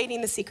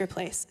 cultivating the secret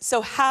place.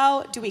 So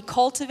how do we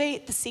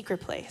cultivate the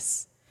secret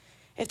place?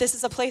 If this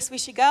is a place we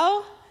should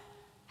go,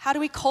 how do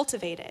we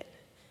cultivate it?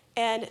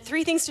 And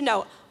 3 things to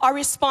note. Our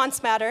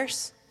response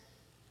matters,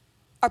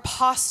 our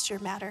posture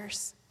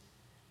matters,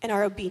 and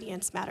our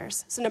obedience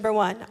matters. So number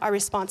 1, our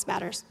response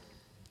matters.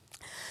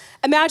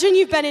 Imagine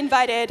you've been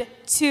invited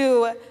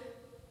to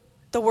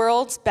the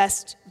world's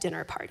best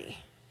dinner party.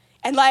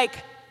 And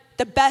like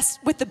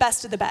with the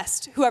best of the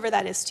best, whoever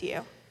that is to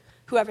you.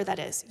 whoever that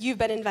is. You've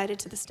been invited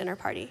to this dinner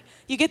party.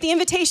 You get the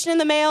invitation in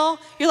the mail,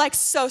 you're like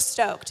so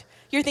stoked.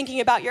 You're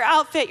thinking about your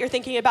outfit, you're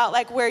thinking about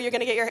like where you're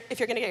gonna get if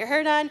you're gonna get your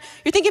hair done.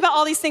 You're thinking about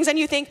all these things and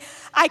you think,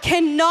 I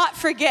cannot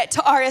forget to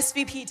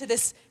RSVP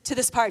to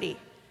this party.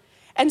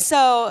 And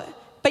so,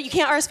 but you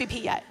can't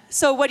RSVP yet.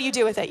 So what do you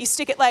do with it? You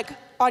stick it like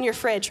on your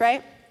fridge,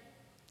 right?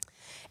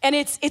 And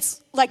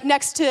it's like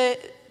next to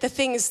the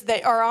things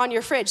that are on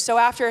your fridge. So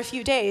after a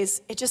few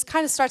days, it just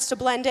kind of starts to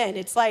blend in.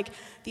 It's like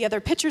the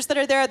other pictures that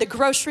are there, the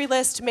grocery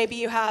list, maybe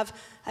you have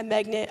a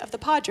magnet of the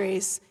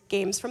Padres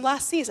games from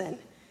last season.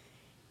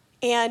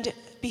 And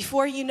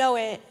before you know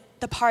it,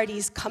 the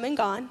party's come and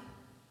gone.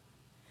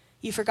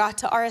 You forgot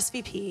to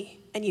RSVP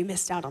and you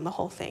missed out on the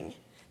whole thing.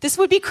 This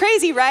would be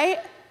crazy, right?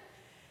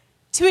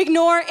 To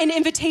ignore an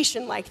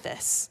invitation like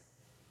this,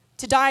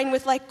 to dine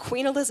with like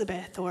Queen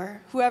Elizabeth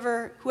or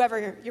whoever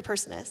your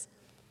person is.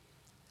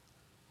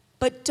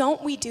 But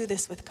don't we do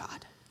this with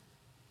God?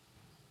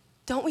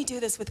 Don't we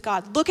do this with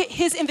God? Look at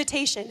his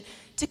invitation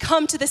to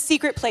come to the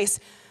secret place.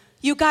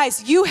 You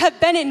guys, you have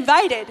been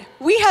invited.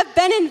 We have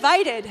been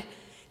invited.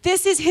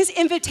 This is his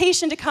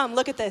invitation to come.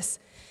 Look at this.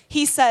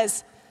 He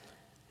says,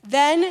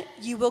 then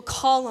you will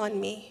call on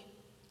me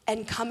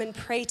and come and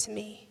pray to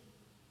me,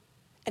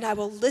 and I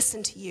will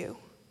listen to you.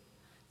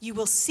 You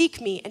will seek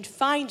me and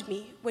find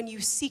me when you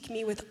seek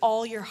me with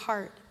all your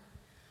heart.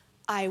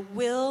 I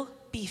will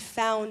be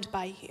found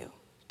by you,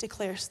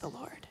 declares the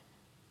Lord.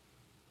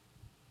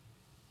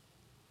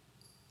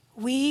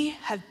 We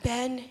have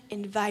been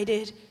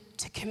invited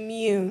to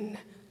commune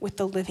with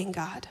the living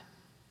God.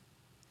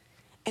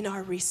 And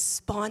our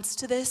response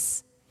to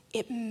this,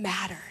 it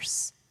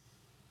matters.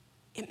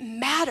 It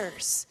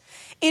matters.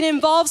 It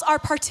involves our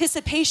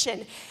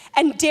participation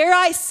and, dare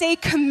I say,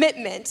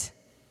 commitment.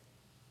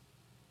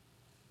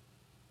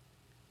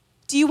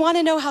 Do you want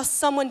to know how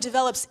someone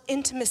develops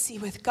intimacy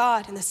with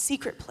God in the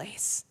secret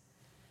place?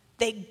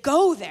 They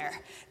go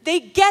there.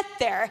 They get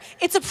there.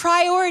 It's a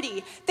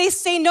priority. They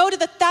say no to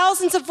the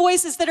thousands of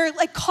voices that are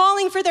like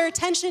calling for their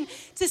attention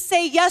to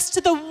say yes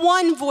to the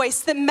one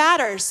voice that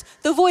matters,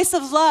 the voice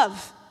of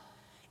love.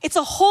 It's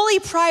a holy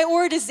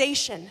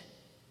prioritization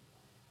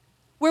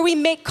where we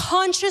make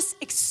conscious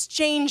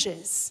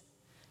exchanges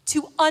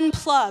to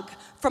unplug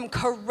from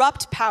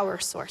corrupt power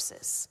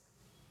sources.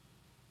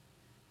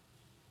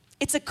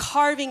 It's a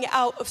carving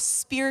out of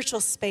spiritual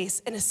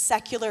space in a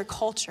secular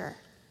culture.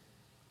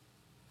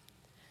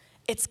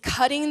 It's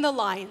cutting the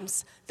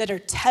lines that are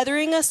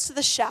tethering us to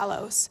the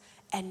shallows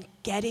and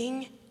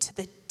getting to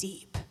the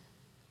deep.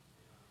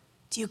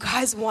 Do you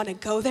guys want to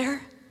go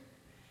there?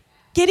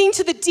 Getting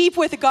to the deep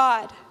with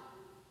God.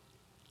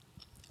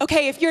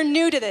 Okay, if you're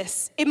new to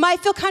this, it might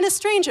feel kind of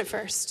strange at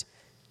first.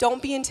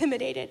 Don't be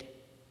intimidated.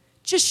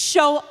 Just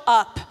show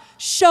up.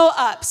 Show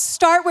up.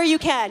 Start where you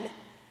can.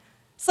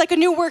 It's like a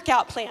new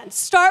workout plan.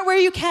 Start where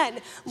you can.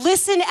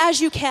 Listen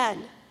as you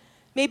can.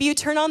 Maybe you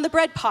turn on the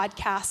Bread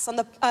podcasts, on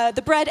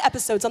the Bread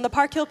episodes on the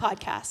Park Hill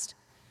podcast.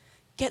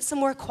 Get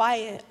somewhere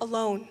quiet,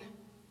 alone.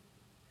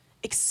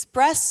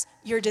 Express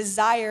your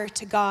desire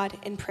to God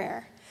in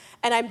prayer.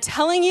 And I'm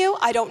telling you,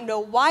 I don't know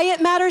why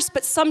it matters,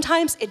 but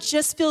sometimes it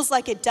just feels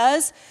like it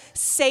does.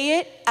 Say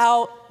it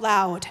out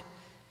loud.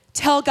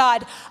 Tell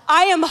God,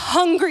 I am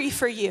hungry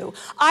for you.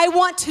 I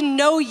want to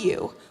know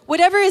you.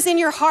 Whatever is in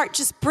your heart,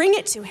 just bring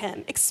it to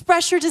him.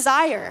 Express your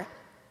desire.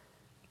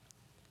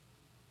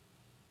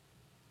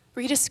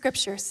 Read a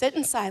scripture, sit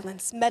in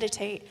silence,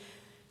 meditate.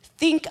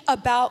 Think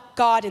about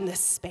God in this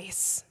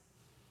space.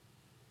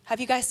 Have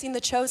you guys seen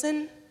The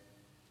Chosen?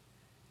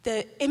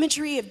 The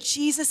imagery of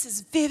Jesus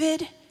is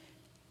vivid.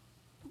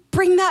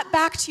 Bring that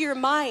back to your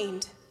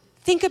mind.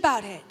 Think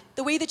about it,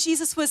 the way that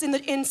Jesus was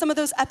in some of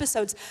those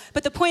episodes.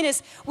 But the point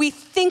is, we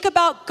think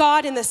about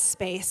God in this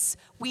space,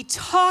 we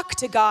talk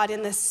to God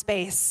in this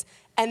space,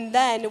 and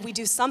then we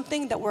do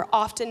something that we're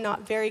often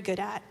not very good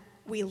at.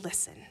 We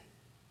listen.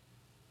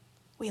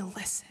 We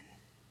listen.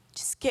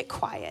 Just get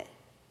quiet.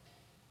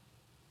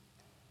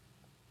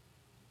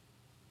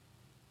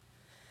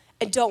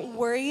 And don't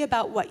worry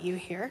about what you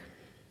hear.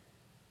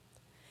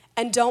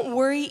 And don't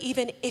worry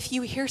even if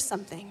you hear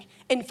something.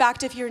 In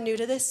fact, if you're new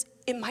to this,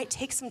 it might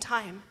take some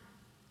time.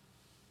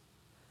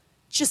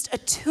 Just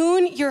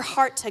attune your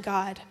heart to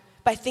God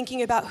by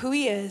thinking about who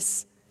he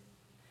is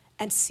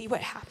and see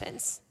what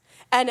happens.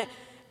 And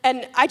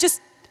I guess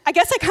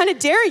I kind of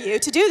dare you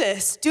to do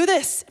this. Do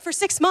this for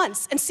 6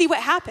 months and see what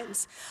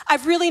happens.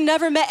 I've really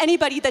never met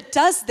anybody that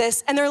does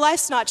this and their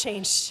life's not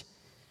changed.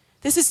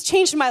 This has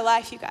changed my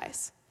life, you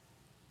guys.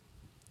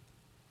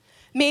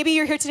 Maybe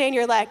you're here today and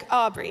you're like,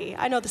 Aubrey,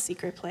 I know the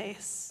secret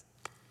place.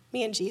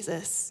 Me and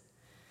Jesus.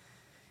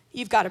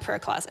 You've got a prayer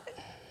closet.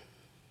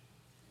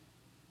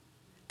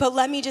 But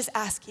let me just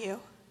ask you,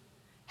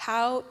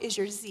 how is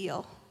your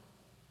zeal?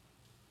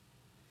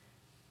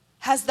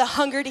 Has the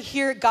hunger to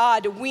hear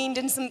God waned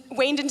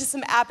into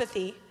some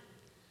apathy?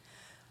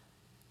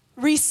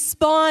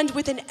 Respond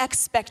with an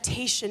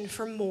expectation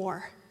for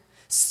more.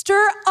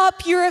 Stir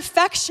up your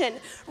affection.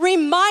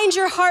 Remind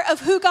your heart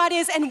of who God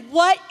is and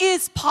what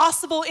is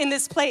possible in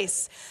this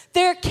place.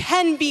 There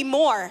can be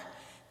more.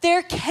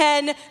 There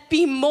can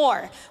be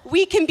more.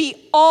 We can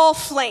be all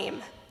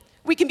flame.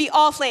 We can be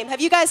all flame.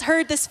 Have you guys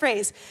heard this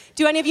phrase?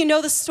 Do any of you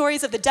know the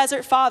stories of the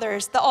Desert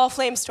Fathers, the all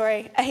flame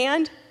story? A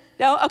hand?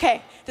 No?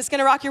 Okay, this is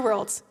gonna rock your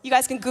worlds. You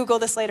guys can Google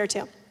this later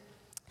too.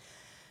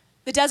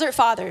 The Desert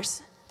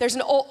Fathers. There's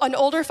an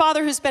older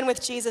father who's been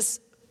with Jesus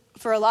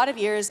for a lot of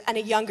years and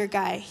a younger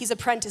guy. He's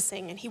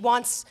apprenticing and he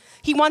wants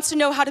to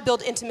know how to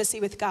build intimacy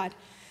with God.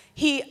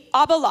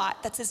 Abba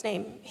Lot, that's his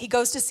name, he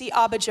goes to see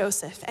Abba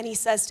Joseph and he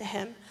says to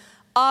him,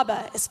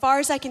 Abba, as far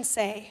as I can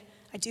say,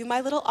 I do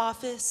my little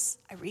office,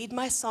 I read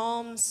my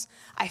Psalms,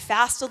 I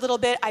fast a little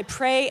bit, I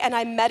pray and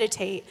I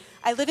meditate.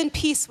 I live in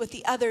peace with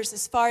the others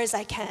as far as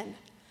I can.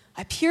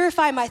 I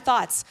purify my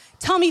thoughts.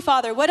 Tell me,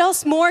 Father, what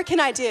else more can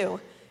I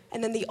do?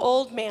 And then the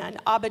old man,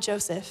 Abba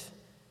Joseph,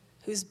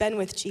 who's been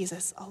with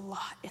Jesus a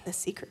lot in the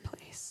secret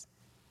place,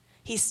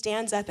 he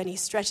stands up and he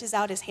stretches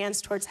out his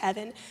hands towards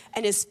heaven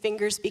and his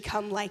fingers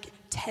become like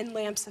 10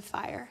 lamps of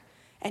fire.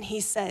 And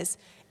he says,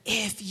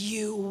 if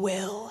you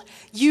will,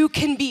 you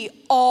can be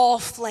all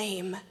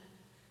flame.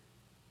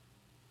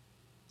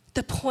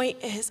 The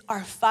point is,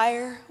 our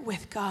fire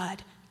with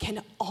God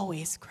can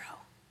always grow.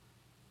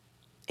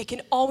 It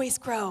can always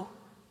grow.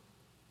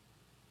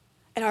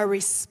 And our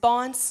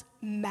response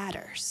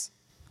matters.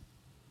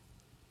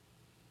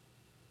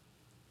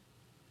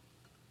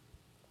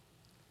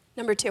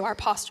 Number 2, our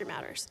posture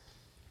matters.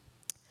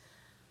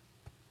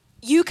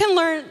 You can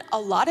learn a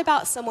lot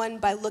about someone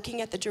by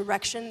looking at the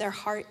direction their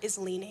heart is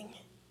leaning.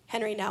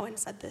 Henry Nouwen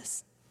said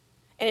this.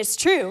 And it's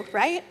true,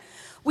 right?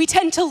 We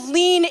tend to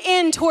lean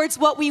in towards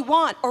what we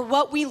want or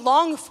what we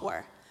long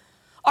for.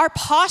 Our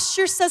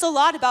posture says a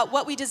lot about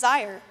what we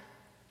desire.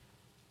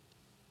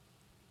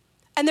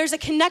 And there's a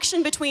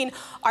connection between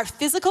our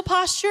physical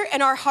posture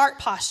and our heart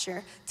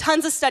posture.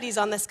 Tons of studies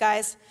on this,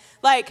 guys,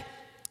 like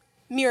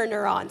mirror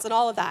neurons and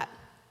all of that.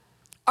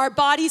 Our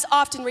bodies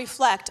often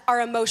reflect our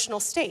emotional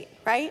state,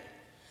 right?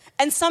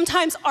 And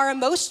sometimes our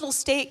emotional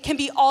state can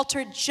be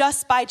altered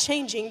just by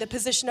changing the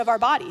position of our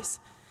bodies.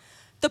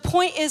 The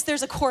point is,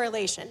 there's a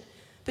correlation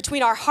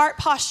between our heart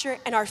posture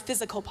and our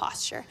physical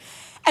posture.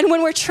 And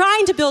when we're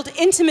trying to build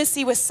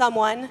intimacy with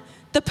someone,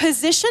 the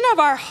position of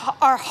our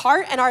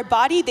heart and our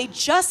body, they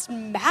just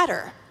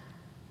matter.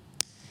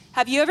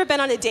 Have you ever been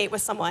on a date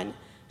with someone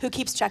who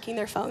keeps checking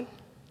their phone?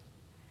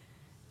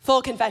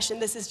 Full confession,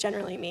 this is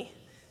generally me.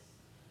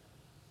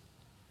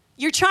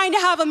 You're trying to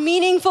have a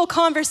meaningful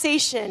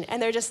conversation,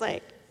 and they're just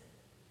like,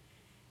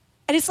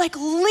 and it's like,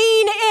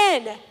 lean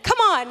in. Come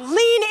on,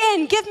 lean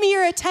in. Give me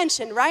your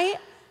attention, right?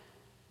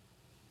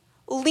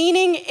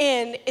 Leaning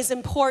in is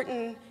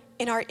important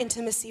in our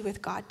intimacy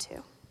with God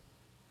too.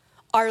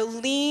 Our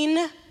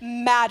lean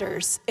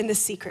matters in the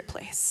secret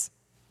place.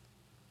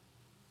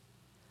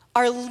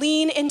 Our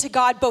lean into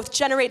God both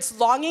generates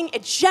longing,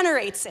 it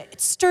generates it, it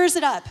stirs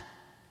it up,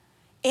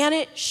 and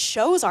it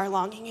shows our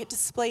longing, it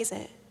displays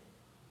it.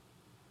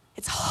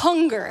 It's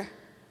hunger,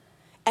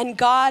 and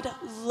God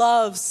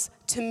loves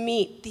to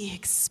meet the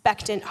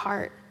expectant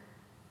heart.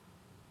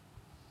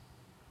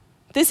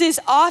 This is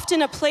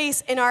often a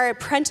place in our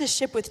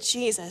apprenticeship with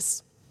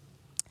Jesus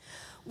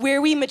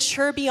where we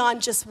mature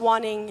beyond just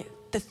wanting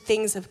the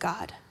things of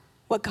God,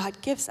 what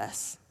God gives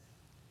us.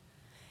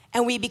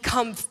 And we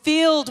become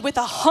filled with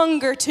a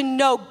hunger to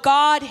know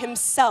God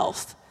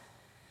himself.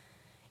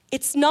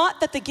 It's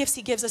not that the gifts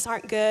he gives us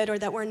aren't good or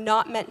that we're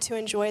not meant to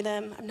enjoy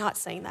them. I'm not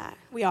saying that.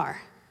 We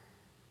are.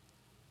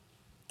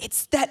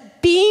 It's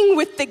that being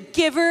with the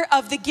giver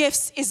of the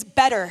gifts is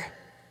better.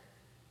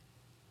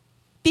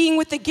 Being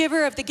with the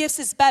giver of the gifts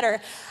is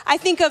better. I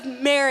think of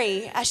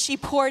Mary as she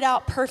poured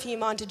out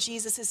perfume onto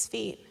Jesus'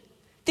 feet.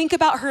 Think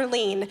about her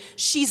lean.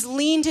 She's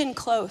leaned in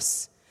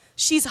close.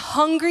 She's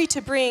hungry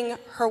to bring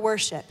her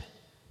worship.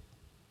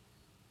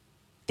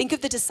 Think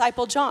of the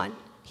disciple John.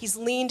 He's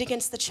leaned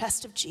against the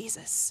chest of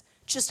Jesus,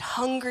 just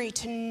hungry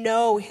to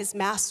know his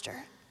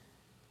master.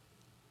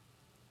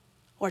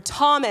 Or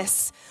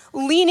Thomas,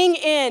 leaning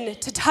in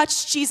to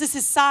touch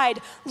Jesus'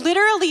 side,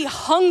 literally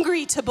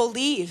hungry to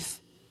believe.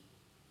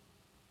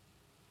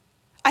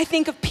 I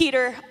think of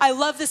Peter. I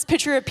love this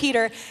picture of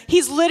Peter.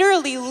 He's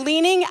literally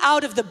leaning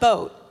out of the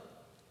boat,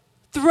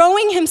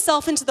 throwing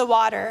himself into the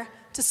water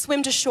to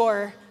swim to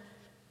shore.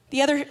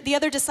 The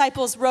other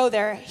disciples row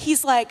there.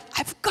 He's like,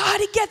 I've got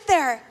to get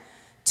there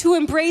to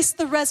embrace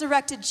the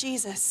resurrected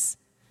Jesus.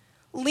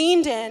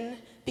 Leaned in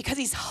because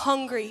he's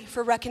hungry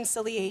for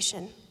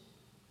reconciliation.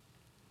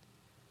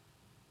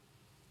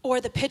 Or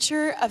the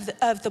picture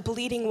of the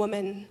bleeding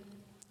woman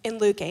in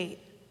Luke 8.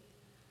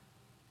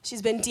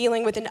 She's been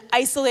dealing with an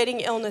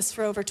isolating illness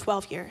for over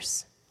 12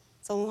 years.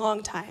 It's a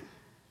long time.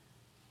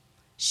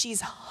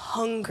 She's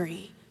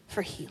hungry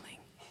for healing.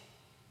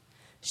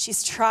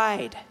 She's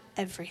tried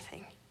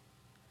everything,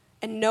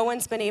 and no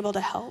one's been able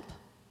to help.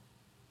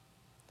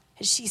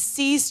 And she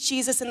sees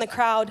Jesus in the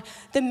crowd,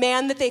 the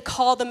man that they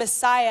call the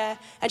Messiah,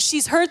 and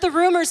she's heard the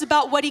rumors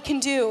about what he can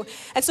do.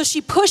 And so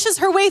she pushes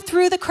her way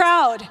through the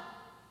crowd.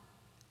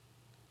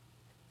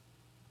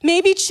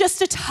 Maybe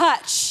just a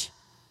touch,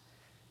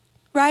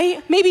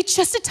 right? Maybe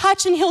just a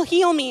touch and he'll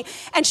heal me.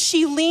 And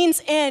she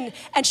leans in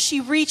and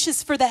she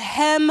reaches for the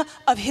hem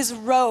of his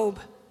robe.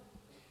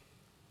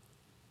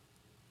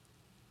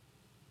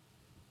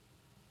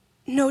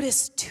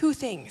 Notice two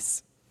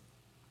things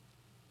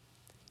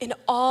in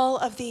all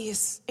of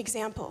these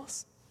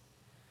examples.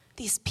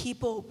 These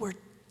people were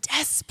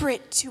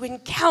desperate to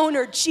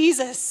encounter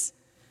Jesus.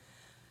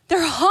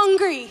 They're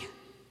hungry.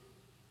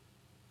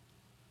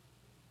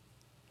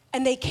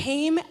 And they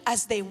came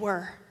as they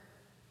were.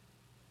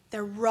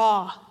 They're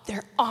raw,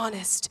 they're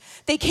honest.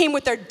 They came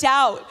with their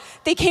doubt.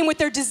 They came with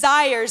their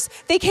desires.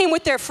 They came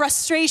with their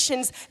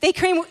frustrations. They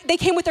came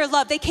with their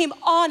love. They came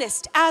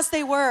honest as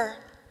they were.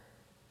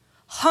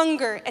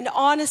 Hunger and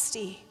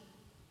honesty.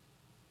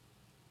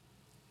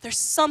 There's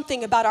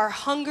something about our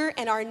hunger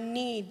and our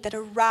need that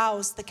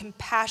arouse the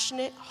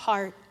compassionate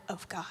heart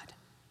of God.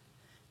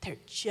 There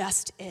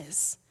just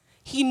is.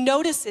 He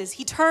notices,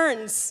 he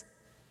turns.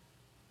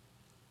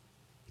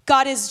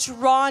 God is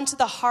drawn to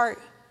the heart,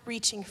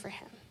 reaching for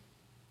him.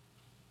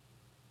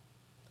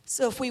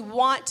 So if we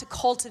want to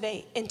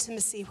cultivate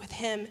intimacy with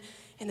him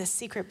in the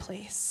secret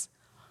place,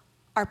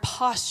 our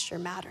posture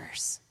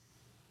matters.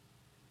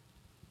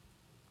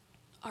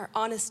 Our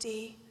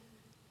honesty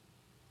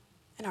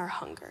and our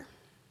hunger.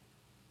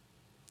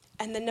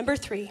 And then number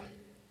 3,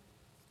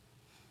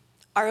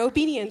 our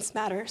obedience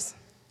matters.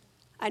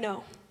 I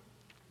know.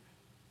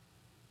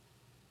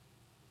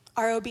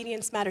 Our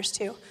obedience matters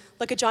too.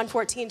 Look at John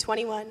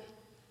 14:21.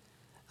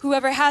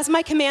 Whoever has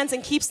my commands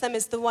and keeps them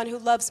is the one who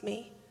loves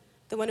me.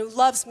 The one who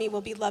loves me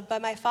will be loved by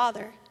my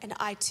Father, and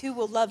I too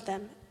will love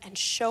them and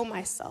show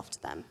myself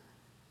to them.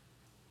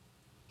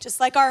 Just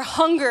like our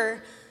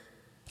hunger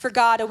for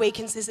God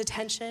awakens his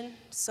attention,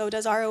 so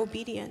does our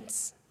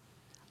obedience.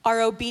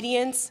 Our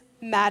obedience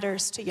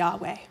matters to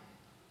Yahweh.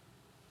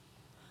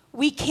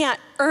 We can't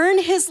earn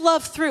his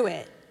love through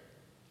it.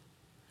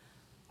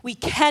 We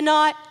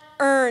cannot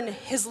earn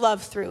his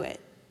love through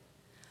it,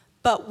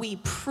 but we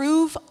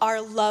prove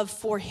our love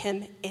for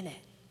him in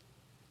it.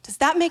 Does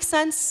that make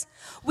sense?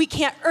 We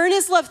can't earn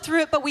his love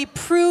through it, but we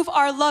prove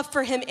our love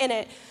for him in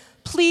it.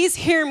 Please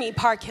hear me,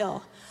 Park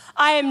Hill.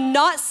 I am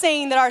not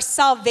saying that our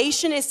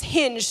salvation is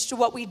hinged to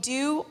what we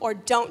do or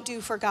don't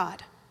do for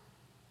God.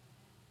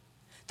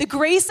 The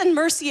grace and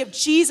mercy of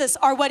Jesus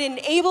are what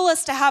enable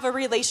us to have a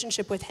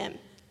relationship with him.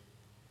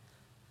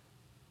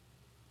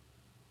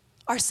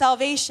 Our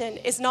salvation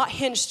is not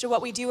hinged to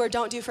what we do or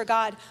don't do for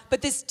God,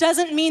 but this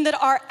doesn't mean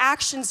that our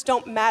actions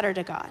don't matter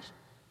to God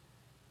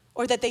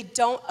or that they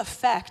don't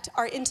affect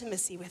our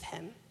intimacy with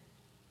him.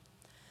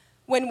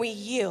 When we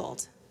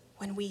yield,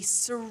 when we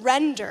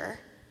surrender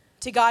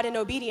to God in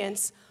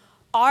obedience,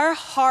 our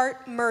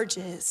heart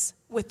merges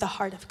with the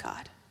heart of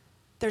God.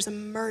 There's a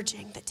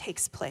merging that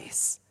takes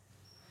place.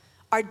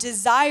 Our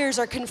desires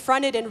are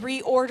confronted and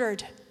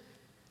reordered.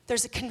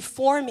 There's a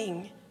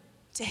conforming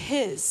to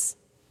his.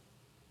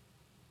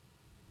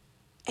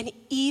 And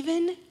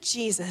even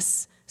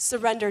Jesus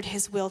surrendered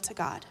his will to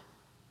God.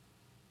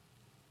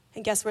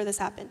 And guess where this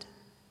happened?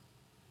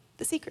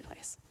 The secret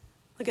place.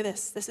 Look at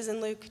this. This is in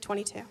Luke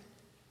 22.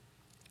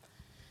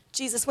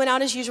 Jesus went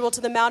out as usual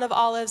to the Mount of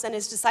Olives, and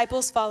his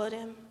disciples followed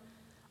him.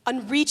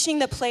 On reaching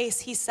the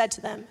place, he said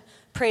to them,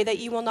 "Pray that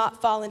you will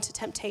not fall into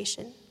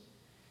temptation."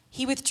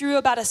 He withdrew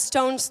about a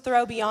stone's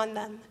throw beyond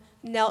them,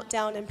 knelt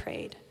down and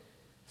prayed,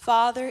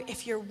 "Father,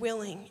 if you're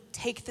willing,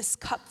 take this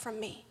cup from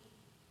me.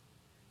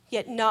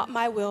 Yet not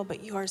my will,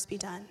 but yours be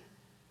done."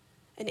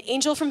 An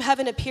angel from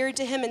heaven appeared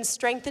to him and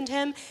strengthened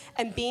him,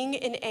 and being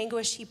in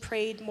anguish, he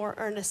prayed more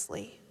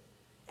earnestly,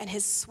 and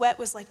his sweat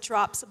was like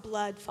drops of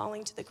blood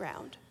falling to the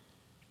ground.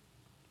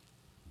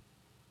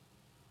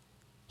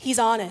 He's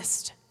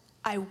honest.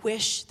 I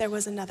wish there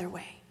was another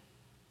way.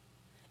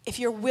 If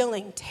you're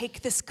willing,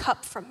 take this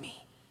cup from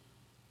me.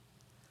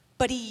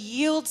 But he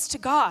yields to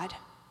God.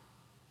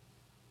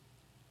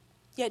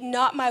 Yet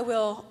not my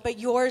will, but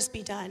yours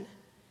be done.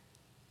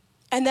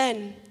 And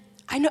then,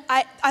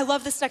 I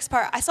love this next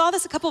part. I saw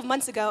this a couple of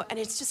months ago, and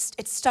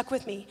it's stuck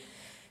with me.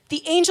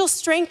 The angel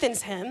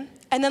strengthens him,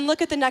 and then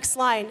look at the next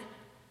line.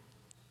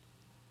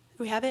 Do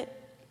we have it?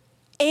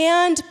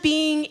 And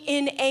being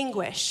in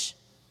anguish,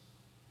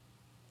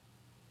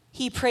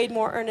 he prayed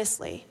more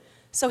earnestly.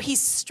 So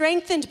he's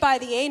strengthened by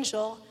the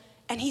angel,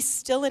 and he's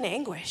still in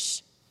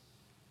anguish.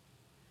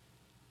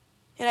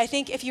 And I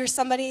think if you're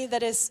somebody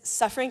that is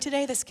suffering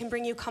today, this can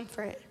bring you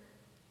comfort.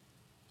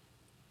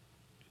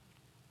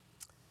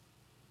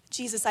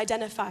 Jesus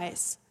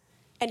identifies,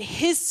 and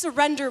his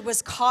surrender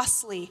was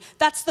costly.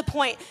 That's the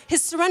point.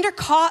 His surrender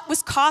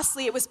was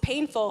costly. It was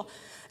painful.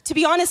 To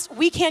be honest,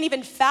 we can't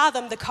even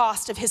fathom the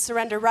cost of his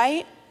surrender,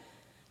 right?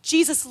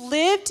 Jesus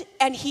lived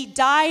and he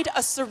died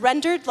a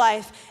surrendered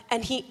life,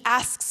 and he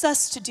asks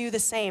us to do the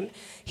same.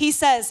 He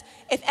says,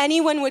 if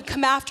anyone would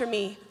come after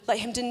me, let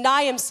him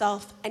deny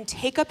himself and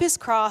take up his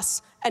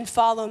cross and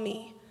follow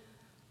me.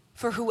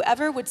 For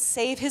whoever would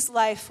save his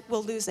life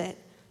will lose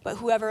it, but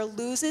whoever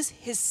loses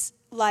his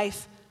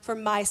life for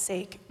my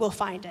sake will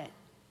find it.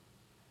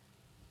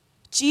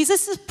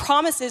 Jesus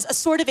promises a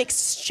sort of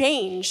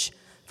exchange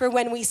for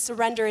when we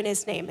surrender in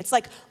his name. It's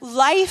like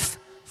life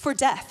for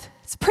death.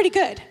 It's pretty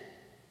good.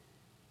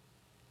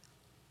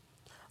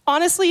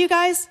 Honestly, you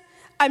guys,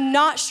 I'm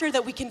not sure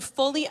that we can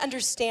fully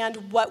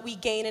understand what we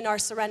gain in our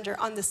surrender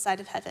on this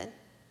side of heaven.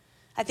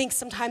 I think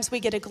sometimes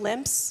we get a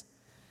glimpse,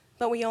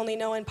 but we only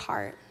know in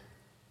part.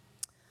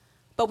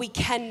 But we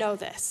can know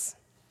this,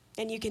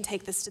 and you can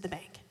take this to the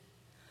bank.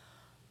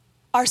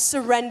 Our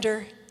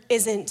surrender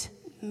isn't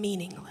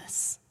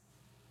meaningless.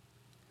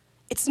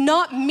 It's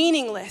not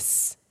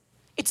meaningless.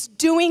 It's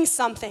doing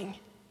something.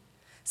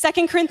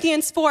 2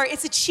 Corinthians 4,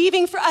 it's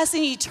achieving for us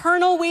an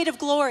eternal weight of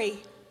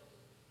glory.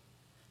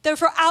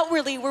 Therefore,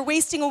 outwardly, we're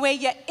wasting away,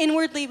 yet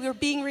inwardly, we're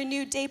being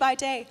renewed day by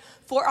day.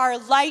 For our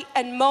light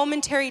and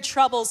momentary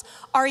troubles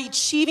are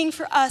achieving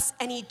for us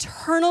an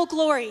eternal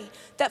glory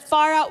that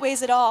far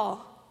outweighs it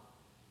all.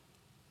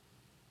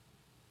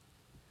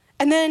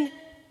 And then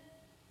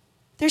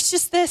there's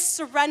just this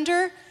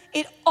surrender.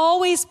 It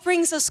always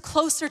brings us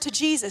closer to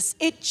Jesus.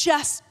 It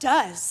just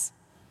does.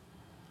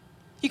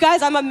 You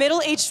guys, I'm a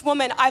middle-aged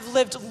woman. I've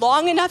lived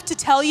long enough to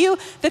tell you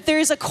that there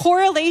is a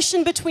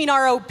correlation between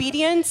our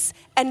obedience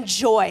and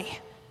joy.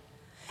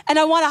 And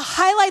I want to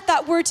highlight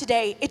that word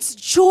today. It's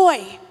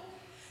joy.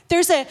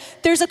 There's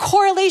a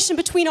correlation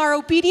between our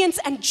obedience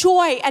and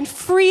joy and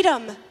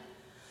freedom.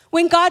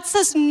 When God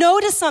says no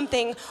to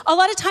something, a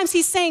lot of times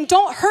he's saying,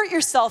 don't hurt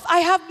yourself. I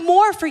have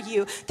more for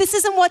you. This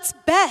isn't what's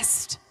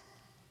best.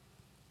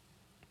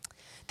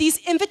 These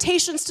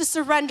invitations to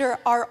surrender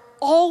are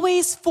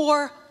always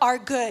for our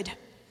good,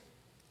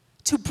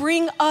 to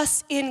bring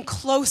us in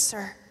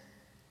closer,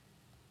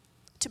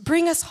 to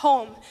bring us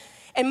home.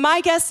 And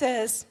my guess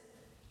is,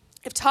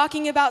 if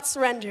talking about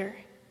surrender,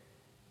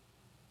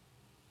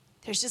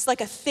 there's just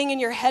like a thing in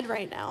your head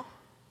right now.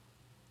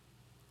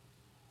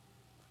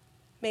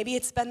 Maybe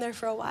it's been there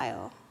for a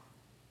while.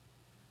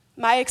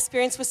 My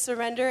experience with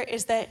surrender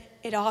is that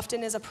it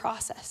often is a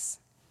process.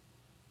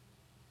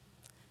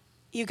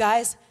 You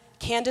guys,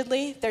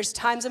 candidly, there's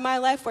times in my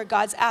life where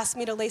God's asked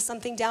me to lay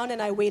something down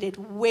and I waited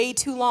way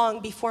too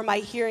long before my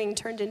hearing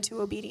turned into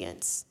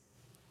obedience.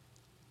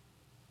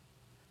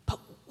 But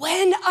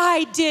when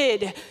I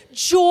did,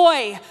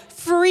 joy,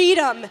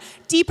 freedom,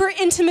 deeper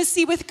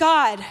intimacy with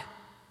God.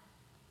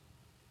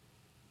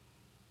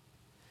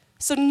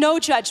 So no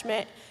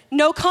judgment,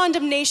 no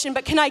condemnation,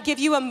 but can I give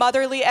you a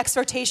motherly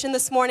exhortation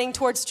this morning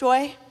towards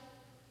joy?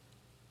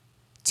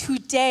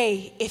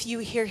 Today, if you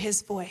hear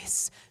his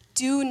voice,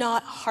 do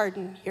not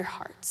harden your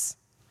hearts.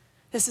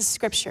 This is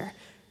scripture.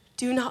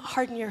 Do not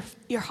harden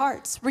your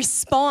hearts.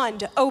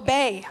 Respond,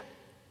 obey.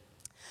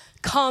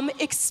 Come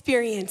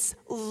experience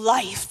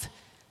life.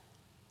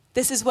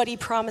 This is what he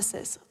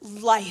promises,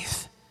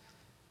 life.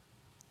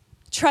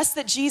 Trust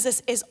that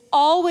Jesus is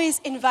always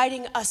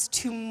inviting us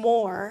to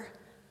more,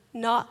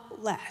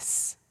 not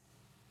less.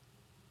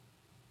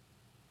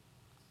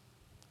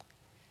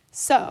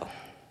 So,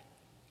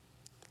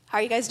 how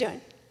are you guys doing?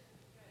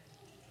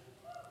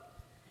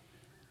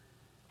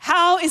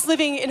 How is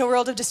living in a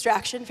world of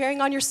distraction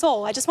faring on your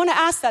soul? I just want to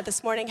ask that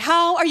this morning.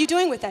 How are you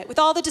doing with it? With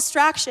all the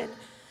distraction?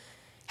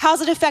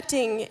 How's it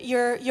affecting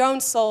your own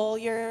soul,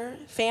 your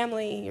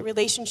family, your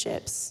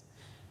relationships?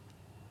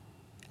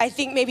 I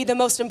think maybe the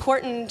most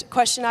important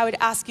question I would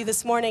ask you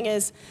this morning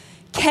is,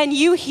 can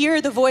you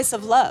hear the voice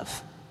of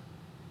love?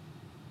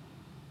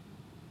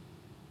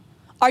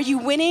 Are you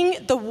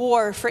winning the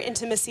war for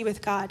intimacy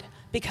with God?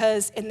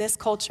 Because in this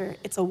culture,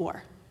 it's a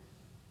war.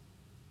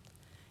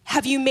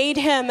 Have you made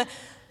him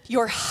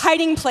your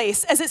hiding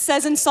place, as it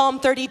says in Psalm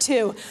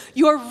 32,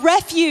 your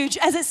refuge,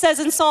 as it says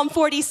in Psalm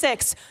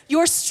 46,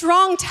 your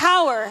strong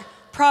tower,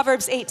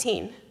 Proverbs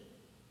 18?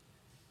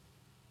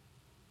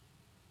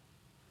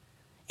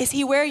 Is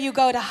he where you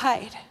go to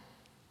hide,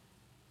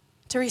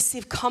 to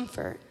receive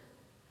comfort,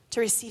 to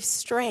receive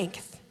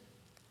strength?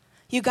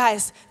 You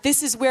guys,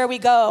 this is where we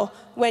go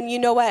when you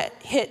know what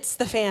hits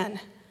the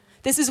fan.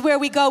 This is where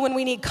we go when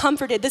we need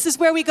comforted. This is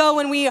where we go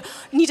when we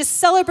need to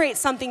celebrate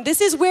something. This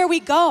is where we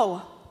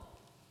go.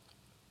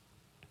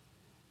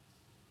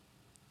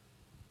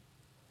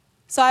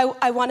 So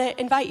I want to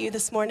invite you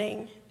this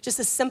morning, just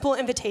a simple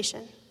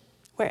invitation,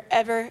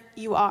 wherever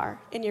you are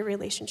in your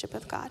relationship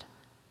with God.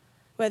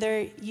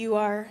 Whether you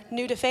are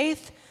new to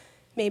faith,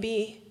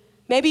 maybe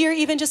you're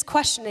even just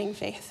questioning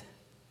faith.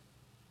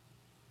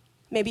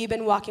 Maybe you've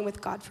been walking with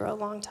God for a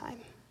long time.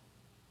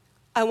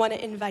 I want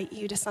to invite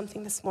you to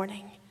something this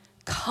morning.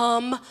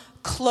 Come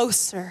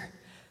closer.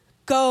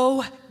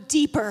 Go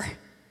deeper.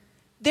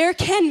 There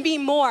can be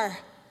more.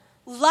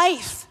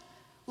 Life.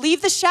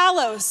 Leave the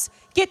shallows.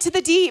 Get to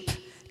the deep.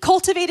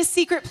 Cultivate a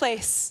secret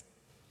place.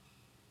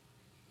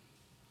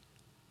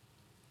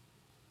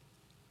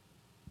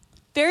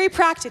 Very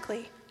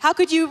practically, how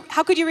could you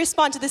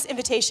respond to this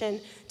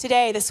invitation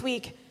today, this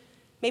week?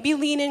 Maybe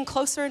lean in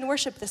closer in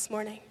worship this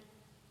morning.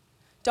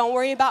 Don't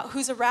worry about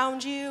who's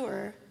around you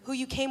or who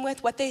you came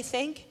with, what they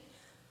think.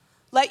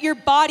 Let your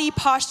body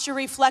posture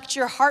reflect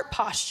your heart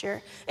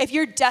posture. If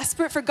you're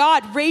desperate for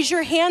God, raise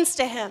your hands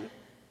to him.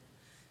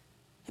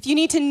 If you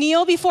need to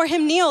kneel before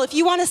him, kneel. If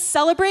you want to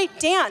celebrate,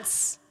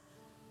 dance.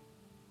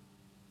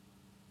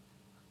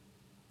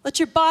 Let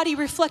your body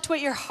reflect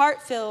what your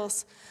heart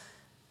feels.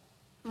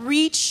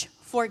 Reach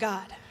for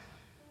God.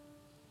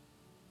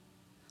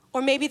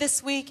 Or maybe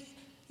this week,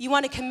 you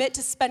want to commit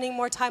to spending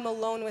more time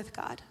alone with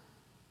God,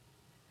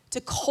 to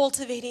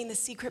cultivating the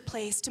secret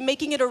place, to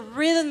making it a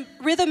rhythm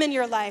in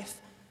your life.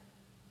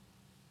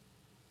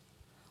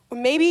 Or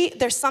maybe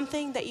there's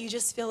something that you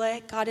just feel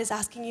like God is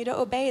asking you to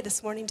obey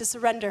this morning, to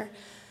surrender.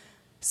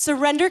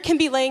 Surrender can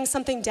be laying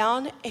something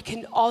down. It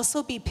can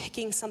also be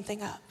picking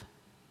something up.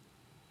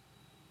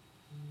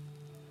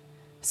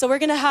 So we're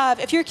gonna have,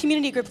 if you're a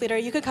community group leader,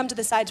 you could come to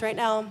the sides right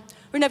now.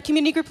 We're gonna have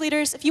community group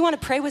leaders. If you wanna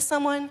pray with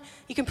someone,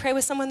 you can pray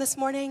with someone this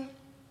morning.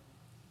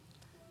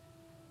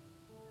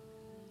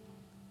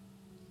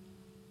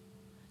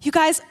 You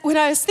guys, when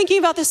I was thinking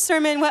about this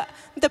sermon,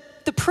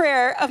 the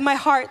prayer of my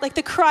heart, like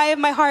the cry of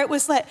my heart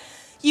was that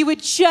you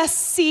would just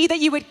see, that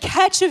you would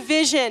catch a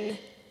vision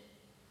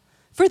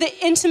for the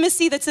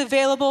intimacy that's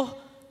available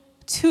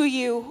to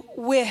you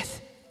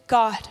with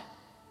God.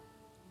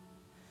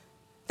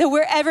 That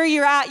wherever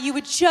you're at, you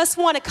would just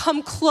want to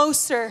come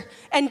closer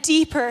and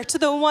deeper to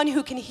the one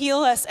who can heal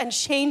us and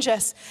change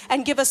us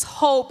and give us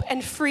hope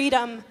and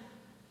freedom.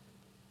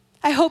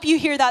 I hope you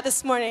hear that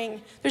this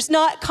morning. There's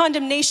not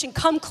condemnation.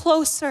 Come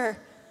closer.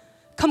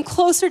 Come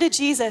closer to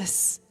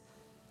Jesus.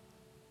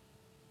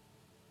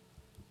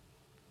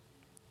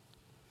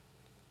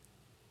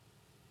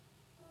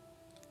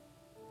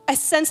 I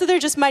sense that there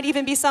just might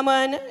even be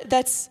someone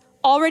that's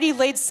already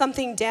laid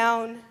something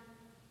down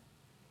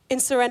in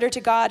surrender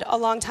to God a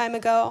long time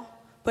ago,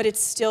 but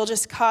it's still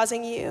just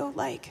causing you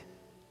like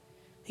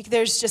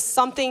there's just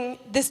something,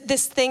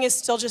 this thing is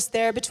still just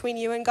there between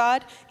you and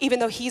God, even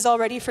though he's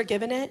already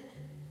forgiven it.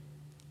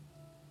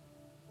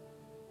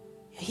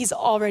 He's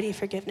already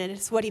forgiven it.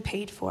 It's what he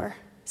paid for.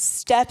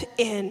 Step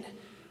in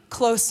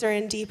closer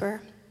and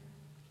deeper.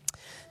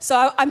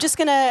 So I'm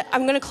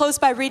gonna close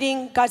by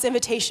reading God's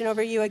invitation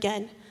over you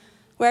again.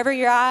 Wherever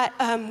you're at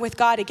with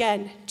God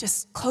again,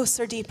 just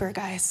closer, deeper,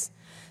 guys.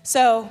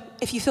 So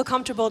if you feel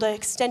comfortable to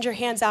extend your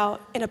hands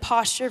out in a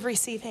posture of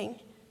receiving,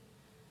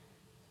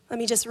 let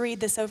me just read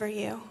this over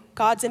you.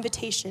 God's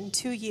invitation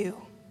to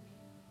you.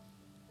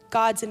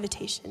 God's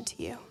invitation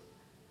to you.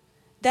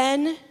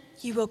 Then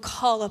you will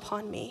call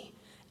upon me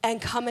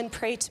and come and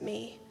pray to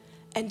me,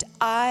 and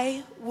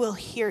I will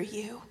hear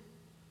you.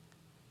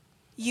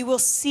 You will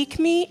seek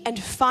me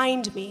and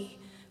find me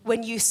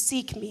when you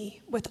seek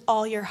me with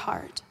all your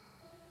heart.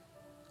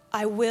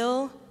 I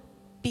will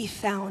be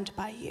found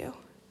by you,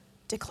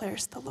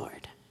 declares the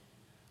Lord.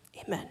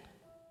 Amen.